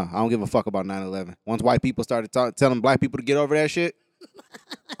Netflix. No, I don't give a fuck about 9/11. Once white people started telling black people to get over that shit,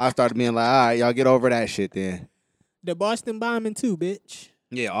 I started being like, all right, y'all get over that shit then. The Boston bombing too, bitch.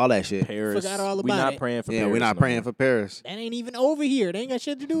 Yeah, all that shit. Paris. Forgot all We're about not it. praying for Yeah, Paris. we're not no praying more. for Paris. That ain't even over here. They ain't got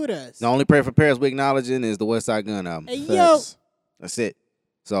shit to do with us. The only prayer for Paris we acknowledging is the West Side Gun album. Hey, yo. Facts. That's it.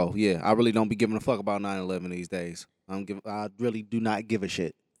 So yeah, I really don't be giving a fuck about 9/11 these days. I really do not give a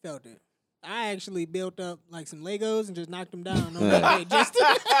shit. Felt it. I actually built up like some Legos and just knocked them down on that day just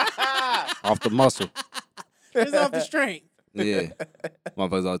Off the muscle. just off the strength. Yeah.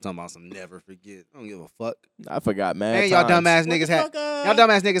 Motherfuckers always talking about some never forget. I don't give a fuck. I forgot, man. And y'all dumbass What niggas the had fuck, y'all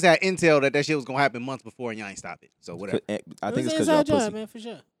dumbass niggas had intel that shit was gonna happen months before and y'all ain't stopped it. So whatever. I think it's It was because an y'all inside job, pussy. man, for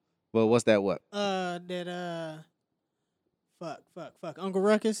sure. Well, what's that? What? Fuck. Uncle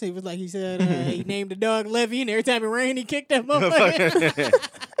Ruckus, he said he named the dog Levy, and every time it rained, he kicked that motherfucker.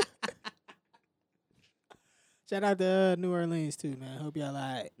 Shout out to New Orleans, too, man. Hope y'all all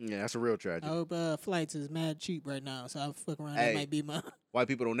right. Yeah, that's a real I tragedy. hope flights is mad cheap right now, so I'll fuck around. Hey. That might be my... White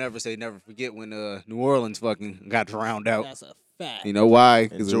people don't never say never forget when New Orleans fucking got drowned out. That's a fact. You know why? And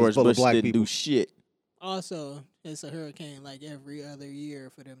Because it was George full Bush of black didn't people. do shit. Also, it's a hurricane like every other year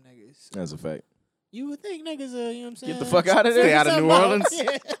for them niggas. That's a fact. You would think niggas, you know what I'm saying? Get the fuck out of there. Stay out of New Orleans.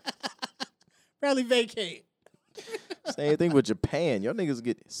 Yeah. Probably vacate. Same thing with Japan. Y'all niggas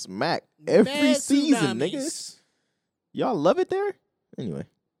get smacked every Mad season, tsunamis. niggas. Y'all love it there? Anyway.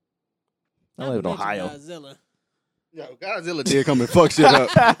 I live in Not to mention Ohio. Godzilla. Yo, Godzilla did come and fuck shit up.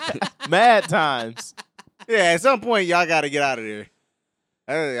 Mad times. Yeah, at some point y'all got to get out of there.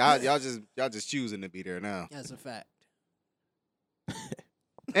 Y'all just choosing to be there now. That's a fact.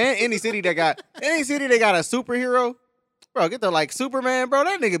 And any city that got a superhero, bro, get the like Superman, bro.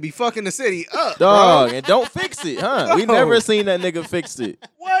 That nigga be fucking the city up, Dog, bro. and don't fix it, huh? We No. never seen that nigga fix it.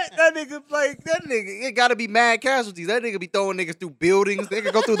 What that nigga it gotta be mad casualties. That nigga be throwing niggas through buildings. They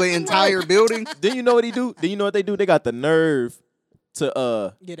could go through the entire building. Then you know what he do? Then you know what they do? They got the nerve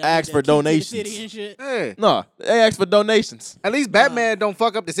to Get out ask there, for keep to the donations. city and shit. Yeah. No, they ask for donations. At least Batman don't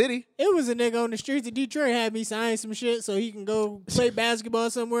fuck up the city. It was a nigga on the streets of Detroit had me sign some shit so he can go play basketball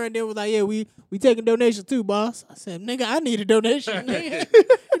somewhere, and then was like, "Yeah, we taking donations too, boss." I said, "Nigga, I need a donation, nigga.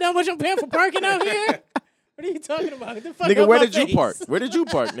 You know how much I'm paying for parking out here? What are you talking about? Get the fuck Nigga, out where my did you face. park? Where did you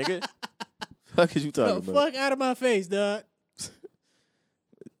park, nigga? Fuck is you The talking about? fuck out of my face, dog.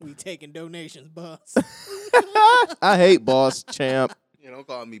 We taking donations, boss. I hate boss champ. You don't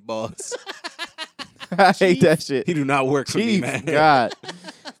call me boss. I hate that shit. He do not work for me, Chief, man. God.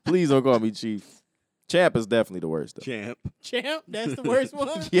 Please don't call me Chief. Champ is definitely the worst, though. Champ. Champ, that's the worst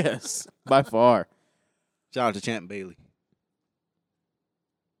one. Yes, by far. Shout out to Champ Bailey.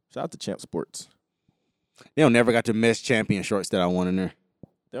 Shout out to Champ Sports. They don't never got the mesh champion shorts that I want in there.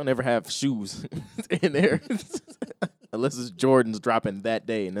 They don't ever have shoes in there. Unless it's Jordan's dropping that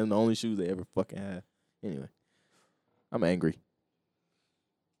day, and then the only shoes they ever fucking have. Anyway, I'm angry.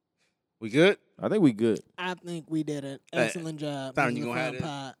 We good? I think we good. I think we did an Hey, excellent job. Time This you was a gonna fun have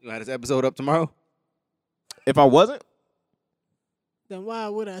pod. You gonna have this episode up tomorrow? If I wasn't, Then why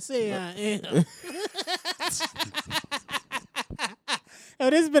would I say I am? Yo,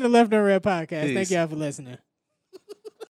 this has been the Left No Red Podcast. Thank Peace. y'all for listening.